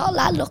 people are not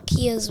that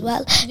lucky as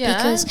well. Yeah,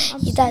 because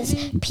absolutely. there's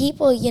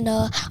people,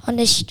 on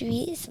the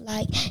streets,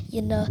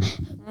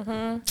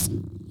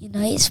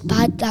 it's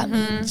bad. That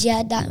means,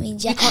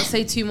 You can't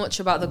say too much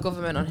about the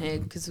government on here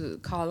because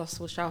Carlos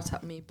will shout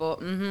at me,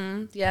 but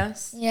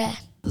yes. Yeah.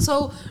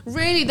 So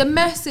really the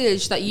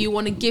message that you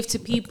want to give to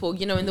people,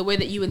 in the way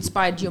that you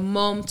inspired your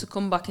mum to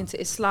come back into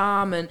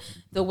Islam, and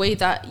the way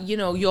that,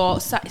 you're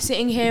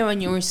sitting here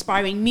and you're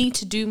inspiring me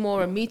to do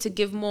more and me to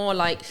give more,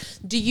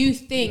 do you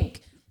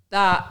think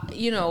that,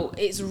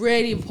 it's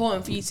really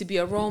important for you to be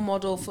a role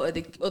model for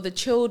the other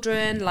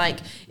children?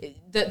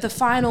 The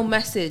final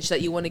message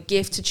that you want to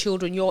give to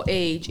children your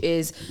age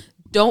is,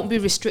 don't be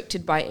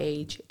restricted by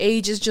age.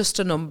 Age is just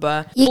a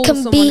number. You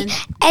can be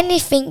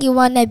anything you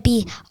want to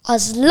be,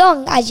 as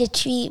long as you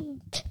treat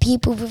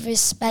people with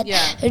respect.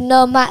 Yeah.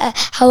 No matter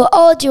how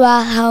old you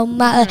are,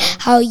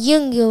 how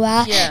young you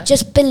are,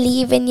 just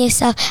believe in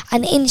yourself,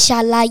 and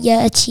inshallah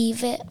you'll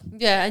achieve it.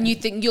 Yeah, and you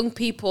think young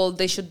people,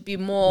 they should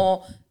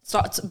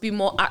start to be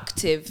more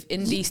active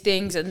in these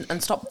things,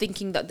 and stop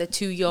thinking that they're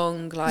too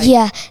young.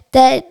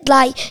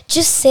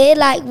 Just say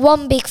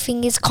one big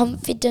thing is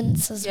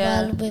confidence as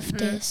well with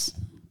this.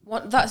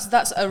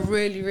 That's a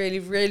really, really,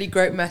 really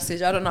great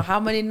message. I don't know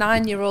how many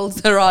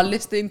 9-year-olds there are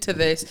listening to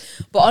this,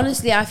 but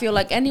honestly, I feel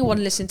like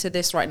anyone listening to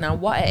this right now,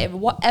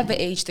 whatever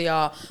age they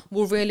are,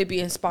 will really be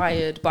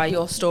inspired by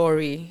your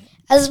story.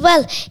 As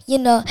well,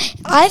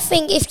 I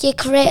think if you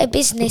create a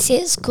business,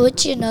 it's good,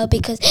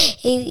 because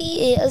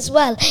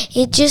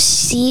it just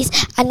sees,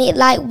 and it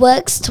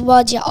works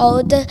towards your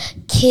older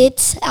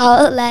kids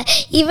out there.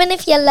 Even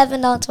if you're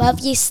 11 or 12,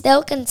 you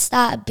still can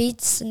start a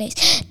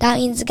business. That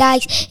means,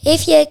 guys,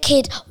 if you're a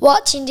kid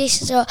watching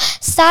this show,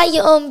 start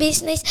your own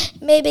business.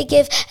 Maybe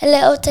give a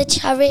little to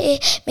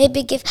charity,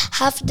 maybe give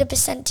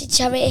 0.5% to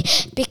charity,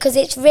 because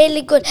it's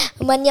really good.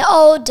 And when you're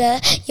older,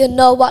 you'll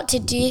know what to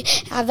do,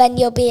 and then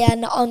you'll be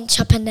an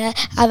entrepreneur,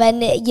 and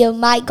then you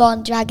might go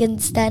on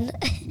Dragon's Den.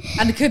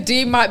 And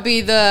Khadeem might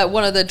be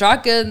one of the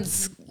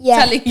dragons,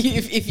 telling you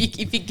if he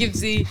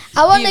gives you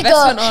the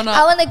investment or not.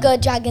 I want to go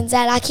Dragon's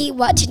Den. I keep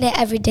watching it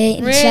every day.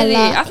 Inshallah. Really?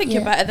 I think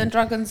you're better than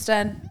Dragon's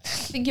Den. I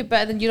think you're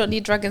better than, you don't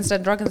need Dragon's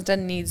Den. Dragon's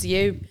Den needs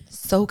you.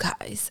 So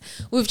guys,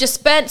 we've just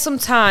spent some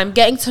time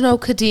getting to know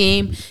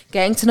Khadeem,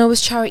 getting to know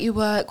his charity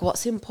work,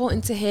 what's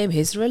important to him,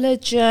 his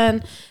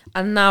religion,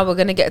 and now we're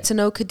going to get to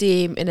know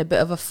Khadeem in a bit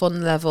of a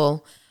fun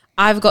level.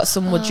 I've got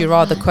some would you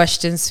rather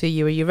questions for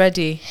you. Are you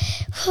ready?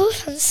 Oh,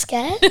 I'm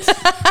scared.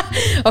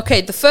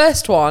 Okay, the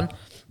first one.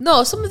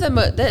 No, some of them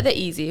they're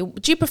easy.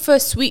 Do you prefer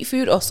sweet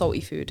food or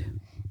salty food?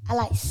 I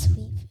like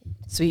sweet food.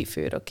 Sweet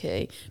food,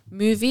 okay.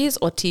 Movies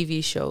or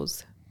TV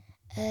shows?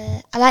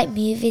 I like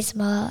movies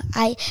more.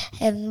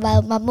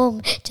 My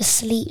mum just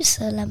sleeps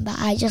through them, but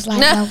I just like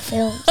long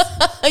films.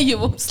 Your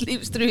mum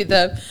sleeps through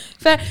them.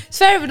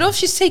 Fair enough.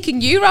 She's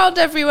taking you around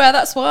everywhere.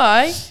 That's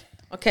why.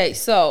 Okay,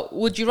 so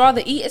would you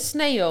rather eat a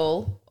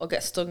snail or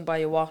get stung by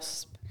a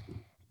wasp?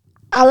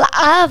 I'll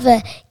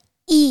either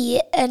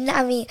eat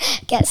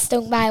get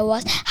stung by a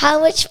wasp. How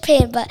much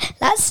pain, but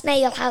that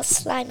snail, how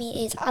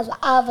slimy it is, I'll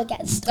either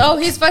get stung. Oh,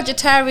 he's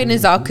vegetarian,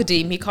 is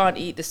Khadeem. He can't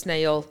eat the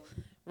snail.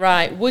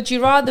 Right. Would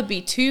you rather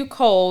be too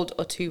cold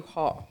or too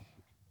hot?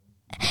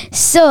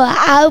 So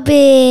I'll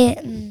be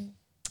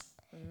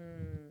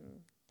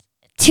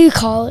too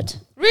cold.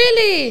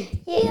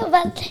 Really? Yeah,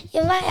 but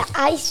you might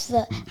ice,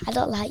 but I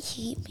don't like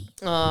heat.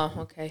 Oh,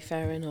 okay,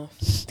 fair enough.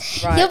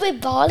 Right. You'll be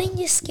balling,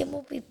 your skin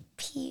will be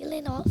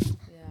peeling off.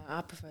 Yeah,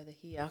 I prefer the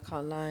heat, I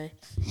can't lie.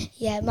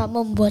 Yeah, my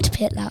mum would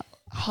pick that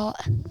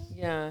hot.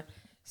 Yeah.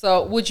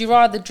 So, would you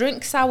rather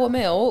drink sour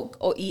milk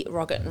or eat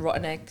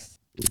rotten eggs?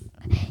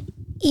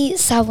 Eat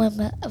sour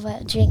milk,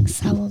 drink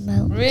sour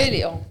milk.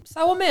 Really? Oh,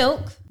 sour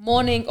milk?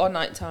 Morning or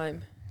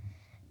nighttime?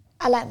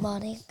 I like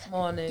morning.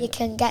 Morning. You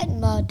can get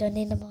more done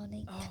in the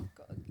morning. Oh,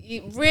 God.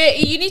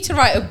 You need to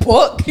write a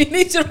book. You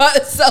need to write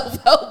a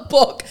self-help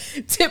book.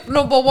 Tip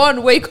number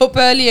 1, wake up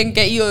early and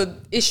get your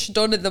ish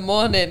done in the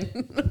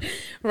morning.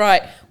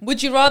 Right.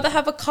 Would you rather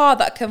have a car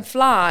that can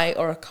fly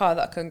or a car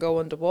that can go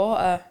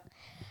underwater?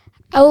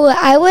 Oh,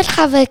 I would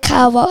have a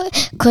car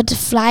that could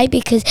fly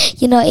because,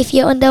 if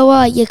you're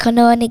underwater, you can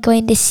only go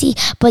in the sea.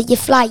 But you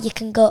fly, you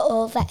can go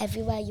over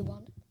everywhere you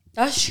want.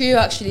 That's true,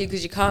 actually,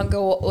 because you can't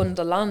go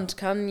under land,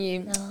 can you?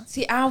 No.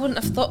 See, I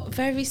wouldn't have thought.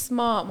 Very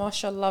smart,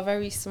 mashallah,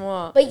 very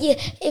smart. But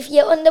if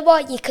you're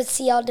underwater, you could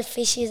see all the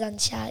fishes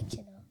and sharks,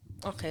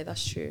 Okay,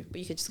 that's true. But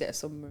you could just get a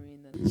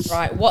submarine then.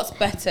 Right, what's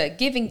better,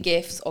 giving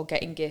gifts or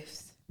getting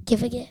gifts?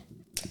 Give a gift.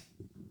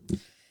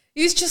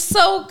 It's just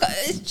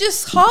it's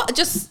just hot,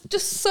 just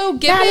so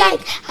giving.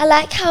 I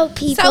like how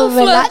people Selfless.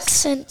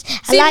 relax and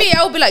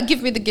I'll be like,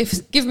 give me the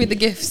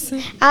gifts.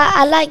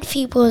 I like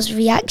people's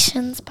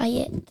reactions by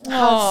it.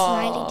 How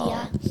smiley they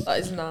are. That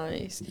is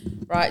nice.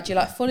 Right, do you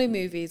like funny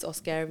movies or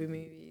scary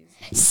movies?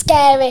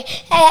 Scary.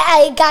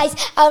 Hey, guys,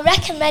 I'll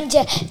recommend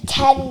you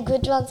 10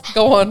 good ones.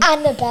 Go on.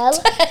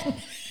 Annabelle.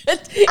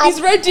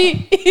 He's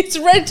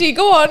ready.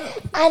 Go on.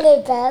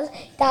 Annabelle,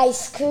 that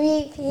is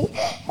creepy.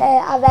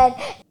 And then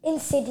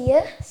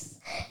Insidious.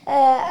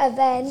 And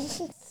then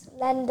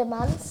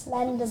Slenderman.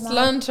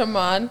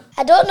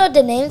 I don't know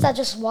the names. I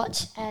just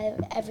watch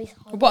every.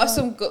 What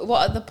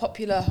are the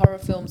popular horror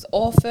films?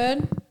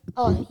 Orphan.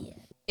 Oh yeah.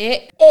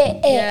 It.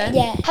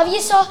 Yeah. Have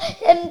you saw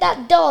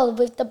that doll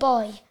with the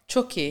boy?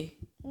 Chucky.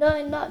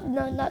 No,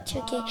 not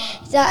Chucky.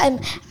 And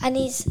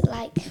he's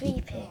like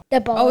creepy. The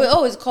boy.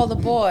 Oh, it's called The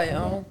Boy.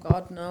 Oh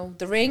God, no.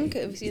 The Ring.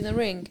 Have you seen The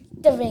Ring?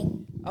 The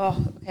Ring.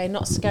 Oh, okay.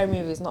 Not scary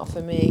movies. Not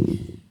for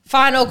me.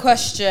 Final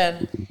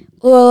question.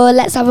 Oh,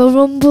 let's have a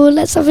rumble.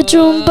 Let's have a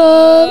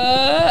jumble.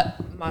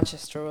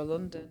 Manchester or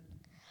London?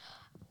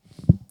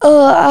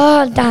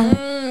 Oh,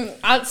 damn.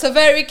 Answer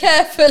very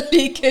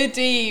carefully,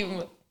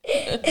 Khadeem.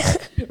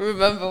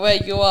 Remember where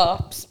you are.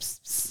 Psst,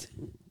 psst, psst.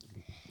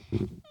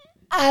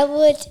 I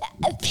would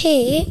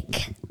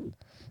pick.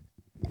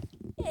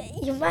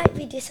 You might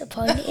be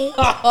disappointed.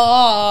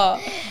 I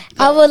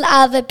will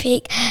either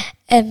pick.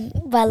 You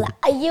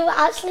will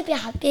actually be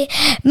happy.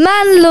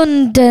 Man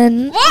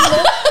London.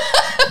 What?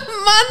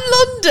 Man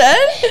London?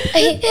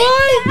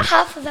 Why?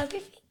 Half of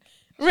everything.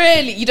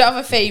 Really? You don't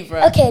have a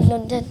favourite? Okay,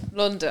 London.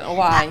 London.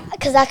 Why?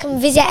 Because I can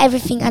visit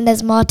everything and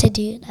there's more to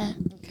do there.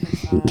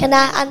 Okay, can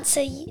I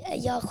answer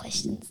your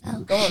questions now?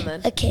 Go on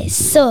then. Okay,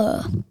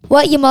 so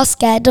what are you more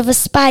scared of, a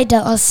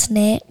spider or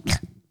snake?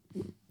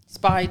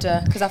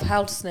 Spider, because I've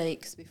held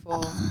snakes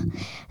before.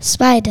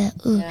 Spider,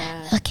 ooh.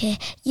 Yeah. Okay,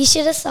 you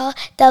should have saw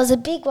there was a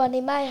big one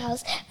in my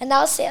house, and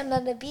I was sitting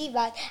on the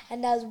beanbag,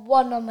 and there was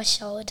one on my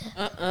shoulder.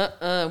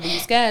 Were you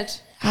scared?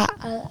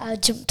 I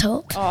jumped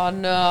up. Oh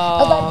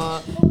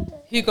no!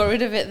 Who got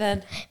rid of it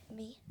then?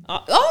 Me.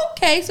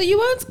 Okay, so you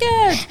weren't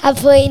scared. I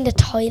put it in the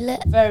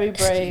toilet. Very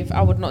brave.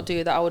 I would not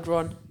do that. I would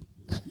run.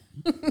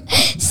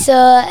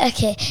 So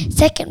okay,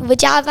 second,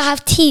 would you rather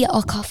have tea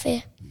or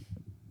coffee?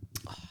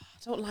 I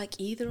don't like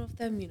either of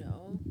them,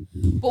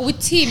 But with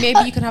tea,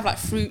 maybe you can have like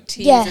fruit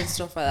teas and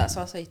stuff like that. So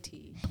I'll say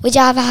tea. Would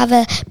you rather have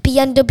a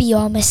BMW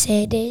or a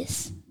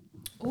Mercedes?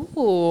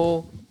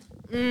 Ooh,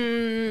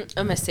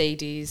 a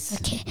Mercedes.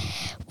 Okay.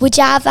 Would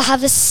you rather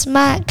have a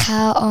smart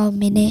car or a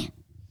Mini?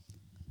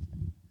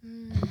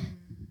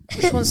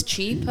 Which one's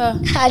cheaper?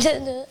 I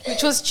don't know.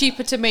 Which one's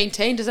cheaper to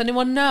maintain? Does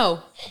anyone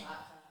know?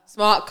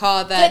 Smart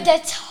car then. They're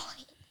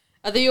tiny.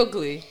 Are they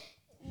ugly?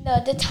 No,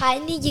 they're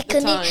tiny. You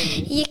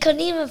couldn't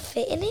even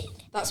fit in it.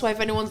 That's why if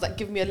anyone's like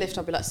giving me a lift,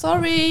 I'll be like,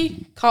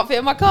 sorry, can't fit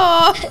in my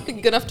car.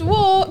 You're gonna have to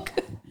walk.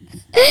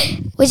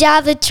 Would you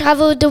rather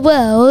travel the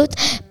world,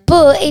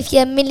 but if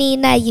you're a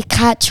millionaire, you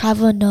can't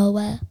travel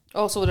nowhere?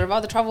 Oh, so would I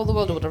rather travel the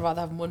world or would I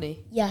rather have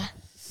money? Yeah.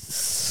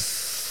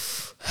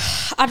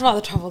 I'd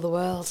rather travel the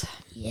world.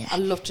 Yeah. I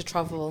love to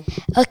travel.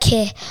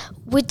 Okay.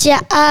 Would you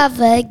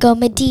rather go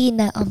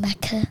Medina or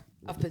Mecca?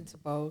 I've been to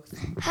both.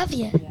 Have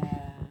you?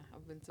 Yeah,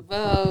 I've been to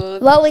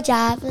both. What would you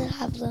have? I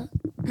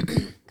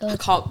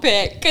can't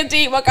pick.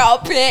 Khadeem, I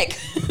can't pick.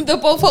 They're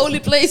both holy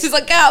places.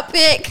 I can't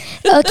pick.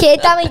 Okay,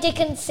 that means you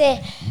can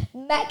say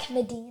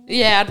Medina.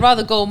 Yeah, I'd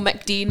rather go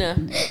Medina.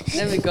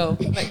 There we go.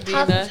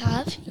 Medina.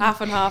 Half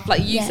and half.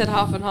 Like you said,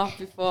 half and half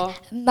before.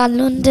 Man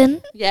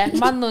London. Yeah,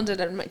 Man London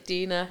and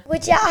Medina.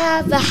 Would you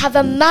either have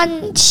a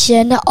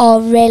mansion or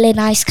a really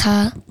nice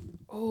car?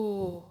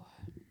 Oh,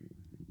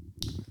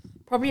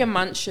 probably a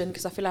mansion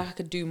because I feel like I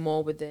could do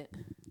more with it.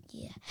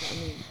 Yeah.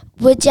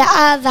 Would you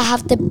either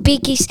have the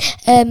biggest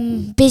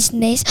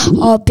business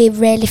or be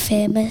really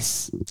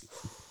famous?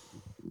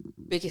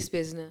 Biggest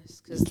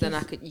business because then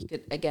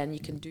you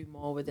can do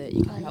more with it.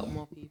 You can help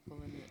more people.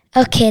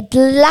 Okay, the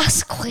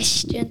last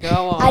question.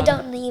 Go on. I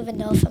don't even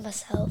know for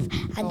myself.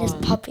 I'm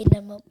just popping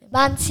them up.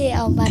 Man City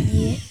or Man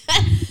U?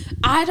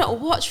 I don't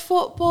watch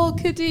football,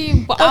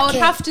 Khadeem, but I would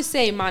have to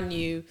say Man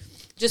U.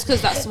 Just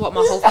because that's what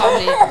my whole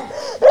family...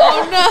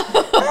 Oh, no.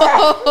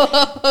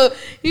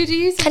 Who do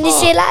you support? Can you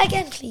say that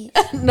again, please?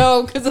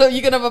 No, because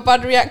you're going to have a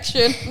bad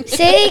reaction.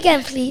 Say it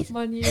again, please.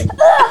 Man U.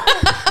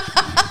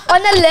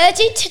 I'm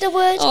allergic to the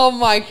word. Oh,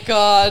 my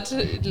God.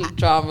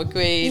 Drama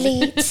queen.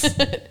 Leeds.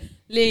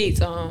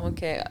 Leeds. Oh,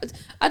 okay.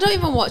 I don't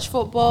even watch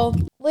football.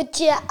 Would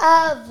you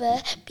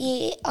ever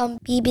be on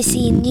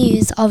BBC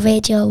News or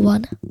Radio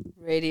 1?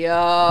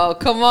 Radio,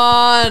 come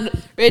on.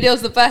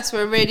 Radio's the best.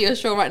 We're a radio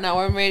show right now.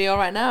 We're on radio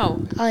right now.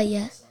 Oh,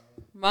 yes.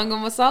 Mango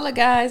Masala,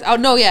 guys. Oh,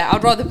 no, yeah.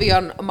 I'd rather be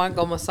on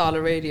Mango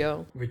Masala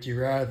radio. Would you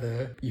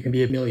rather, you can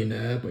be a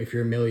millionaire, but if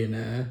you're a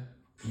millionaire,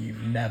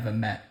 you've never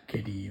met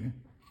Khadeem?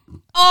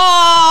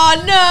 Oh,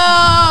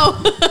 no.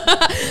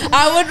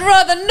 I would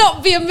rather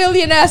not be a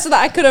millionaire so that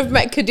I could have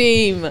met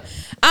Khadeem.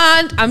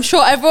 And I'm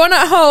sure everyone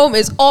at home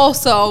is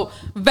also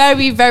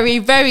very, very,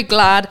 very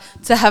glad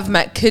to have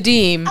met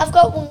Khadeem. I've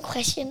got one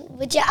question.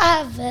 Would you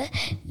ever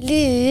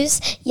lose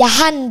your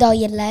hand or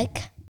your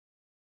leg?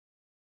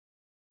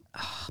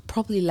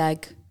 Probably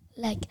leg.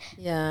 Leg.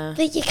 Yeah.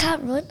 But you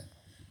can't run.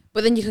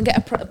 But then you can get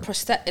a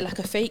prosthetic, like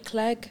a fake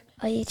leg.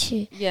 Oh, you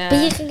true. Yeah.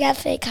 But you can get a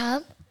fake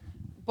arm.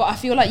 But I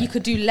feel like you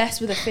could do less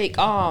with a fake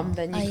arm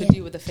than you could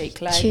do with a fake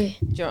leg. True. Do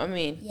you know what I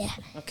mean? Yeah.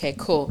 Okay,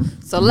 cool.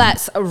 So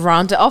let's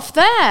round it off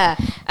there.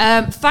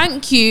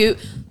 Thank you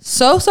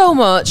so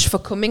much for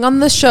coming on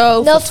the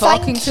show, for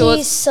talking to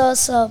us. Thank you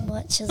so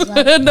much as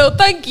well. No,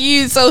 thank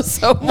you so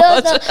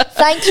much. No,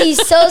 thank you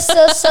so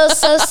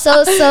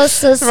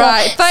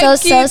Right,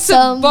 thank you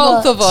to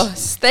both much. of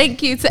us.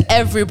 Thank you to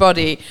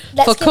everybody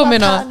for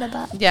coming on.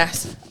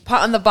 Yes,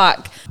 pat on the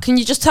back. Can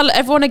you just tell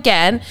everyone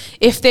again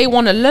if they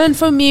want to learn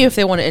from you, if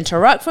they want to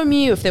interact from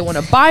you, if they want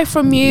to buy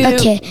from you?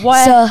 Okay,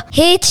 so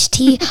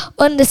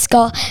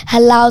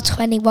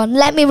HT_halal21.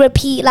 Let me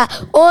repeat that.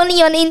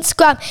 Only on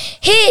Instagram.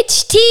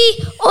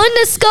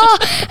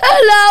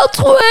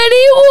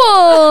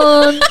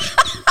 HT_halal21.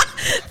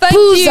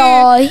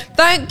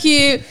 Thank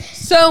you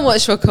so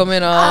much for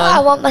coming on. I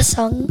want my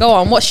song. Go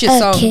on, what's your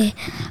song? Okay.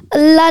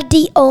 Allah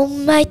the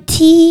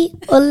Almighty,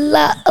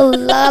 Allah,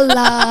 Allah,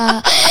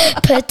 Allah,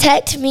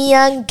 protect me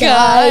and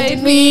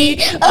guide me,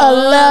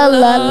 Allah,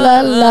 la,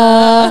 la,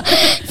 la,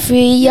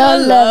 free your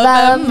love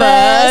and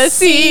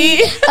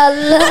mercy,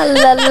 Allah,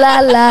 la, la,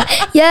 la,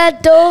 yeah,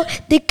 don't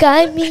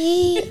guide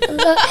me,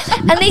 Allah.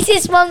 And this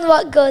is one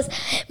what goes,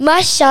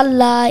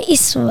 mashallah,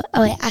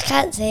 I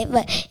can't say it,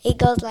 but it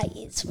goes like,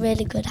 it's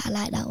really good, I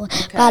like that one,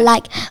 okay. But I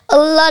like,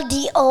 Allah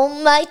the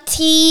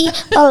Almighty,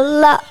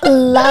 Allah,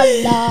 Allah,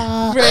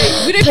 Allah.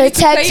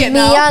 Protect me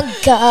and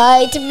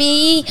guide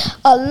me,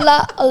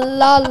 Allah,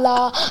 Allah,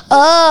 Allah,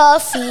 oh,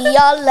 for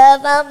your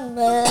love and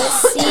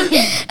mercy.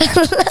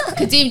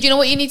 Khadeem, do you know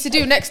what you need to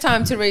do next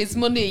time to raise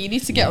money? You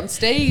need to get on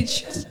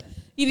stage.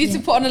 You need to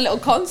put on a little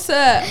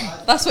concert.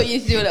 That's what you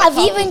need to do. I've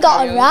even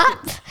got a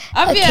rap.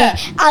 Have you?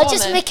 I'll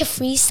just make a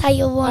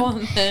freestyle one. Go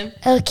on then.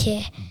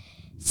 Okay,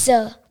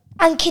 so.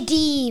 And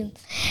Khadeem,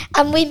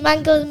 and with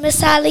Mango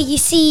Masala, you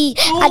see,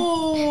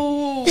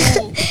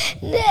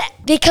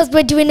 because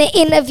we're doing an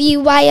interview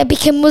why I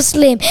became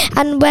Muslim,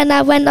 and when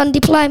I went on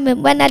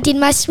deployment, when I did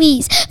my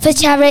sweets for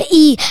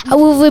charity, I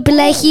will be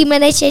like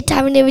human regime.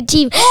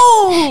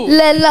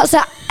 Learn lots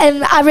of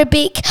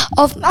Arabic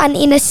and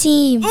in a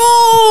seam.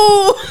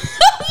 Oh,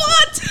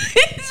 what?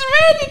 It's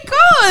really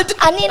good.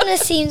 And in a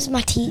seam's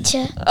my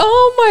teacher.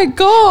 Oh my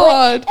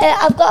God. Wait,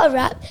 I've got a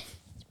rap.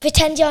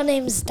 Pretend your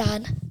name's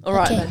Dan. All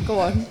right, then, go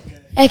on.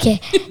 Okay.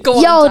 Go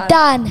on, Yo,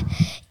 Dan,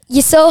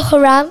 you're so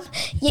haram.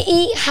 You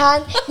eat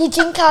hand, you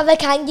drink out of a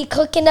can, you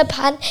cook in a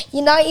pan.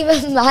 You're not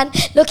even a man.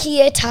 Look at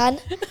your tan.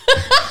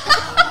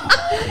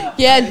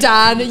 Yeah,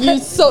 Dan, you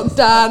suck,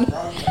 Dan.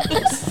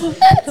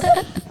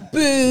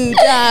 Boo,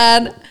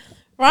 Dan.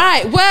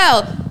 Right,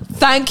 well,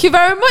 thank you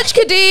very much,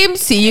 Khadeem.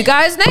 See you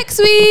guys next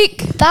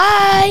week.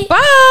 Bye.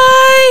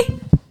 Bye.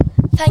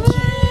 Thank you.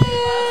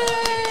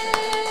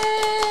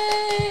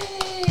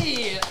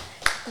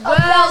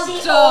 Well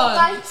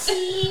done.